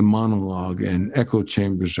the monologue and echo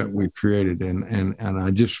chambers that we've created. And I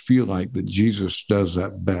just feel like that Jesus does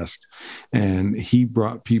that best. And he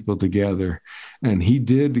brought people together, and he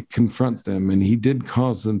did confront them, and he did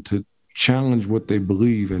cause them to challenge what they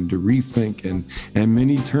believe and to rethink, and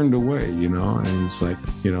many turned away, and it's like,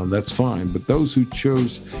 that's fine. But those who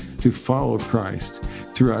chose to follow Christ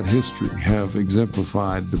throughout history have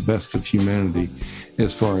exemplified the best of humanity,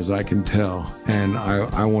 as far as I can tell. And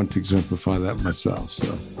I want to exemplify that myself.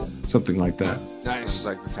 So something like that. Nice. It's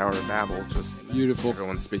like the Tower of Babel, just beautiful.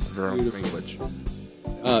 Everyone speaking their own language.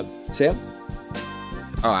 Sam?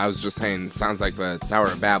 Oh, I was just saying, it sounds like the Tower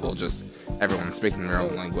of Babel, just everyone speaking their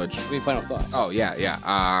own language. Any final thoughts? Oh,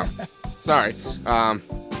 yeah. Sorry.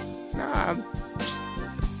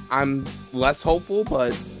 I'm less hopeful,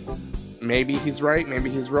 but maybe he's right,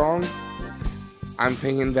 maybe he's wrong. I'm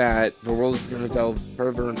thinking that the world is going to delve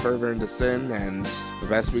further and further into sin, and the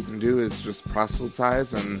best we can do is just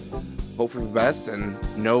proselytize and hope for the best, and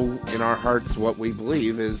know in our hearts what we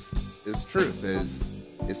believe is truth, is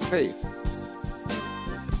faith.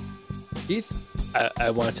 Keith? I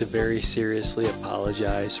want to very seriously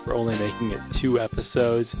apologize for only making it 2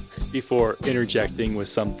 episodes before interjecting with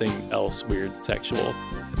something else weird sexual.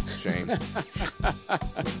 Shame.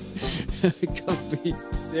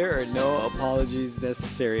 There are no apologies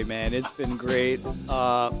necessary, man. It's been great.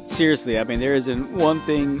 Seriously, I mean, there isn't one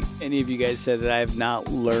thing any of you guys said that I have not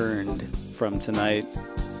learned from tonight,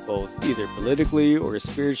 both either politically or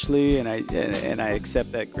spiritually, and I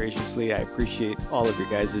accept that graciously. I appreciate all of your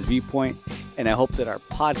guys' viewpoint, and I hope that our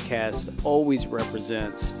podcast always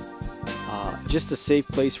represents just a safe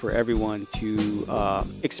place for everyone to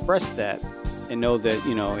express that, and know that,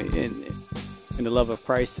 in the love of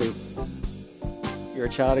Christ, that you're a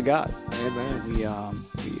child of God. Amen. We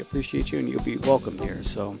appreciate you, and you'll be welcome here.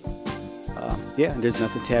 So, there's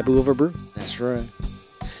nothing taboo over brew. That's right.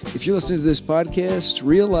 If you're listening to this podcast,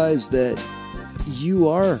 realize that you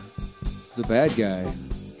are the bad guy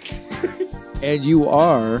and you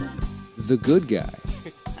are the good guy.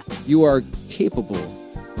 You are capable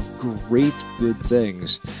great good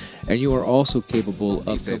things, and you are also capable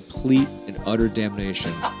of complete and utter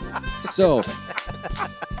damnation. So,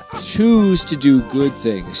 choose to do good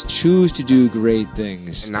things. Choose to do great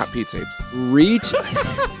things. And not P-tapes.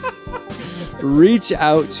 Reach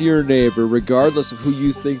out to your neighbor, regardless of who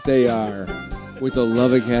you think they are, with the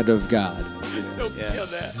loving hand of God. Don't feel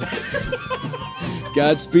that.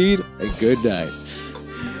 Godspeed and good night.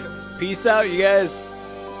 Peace out, you guys.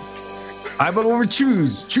 Bible over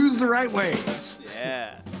choose. Choose the right way.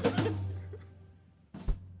 Yeah.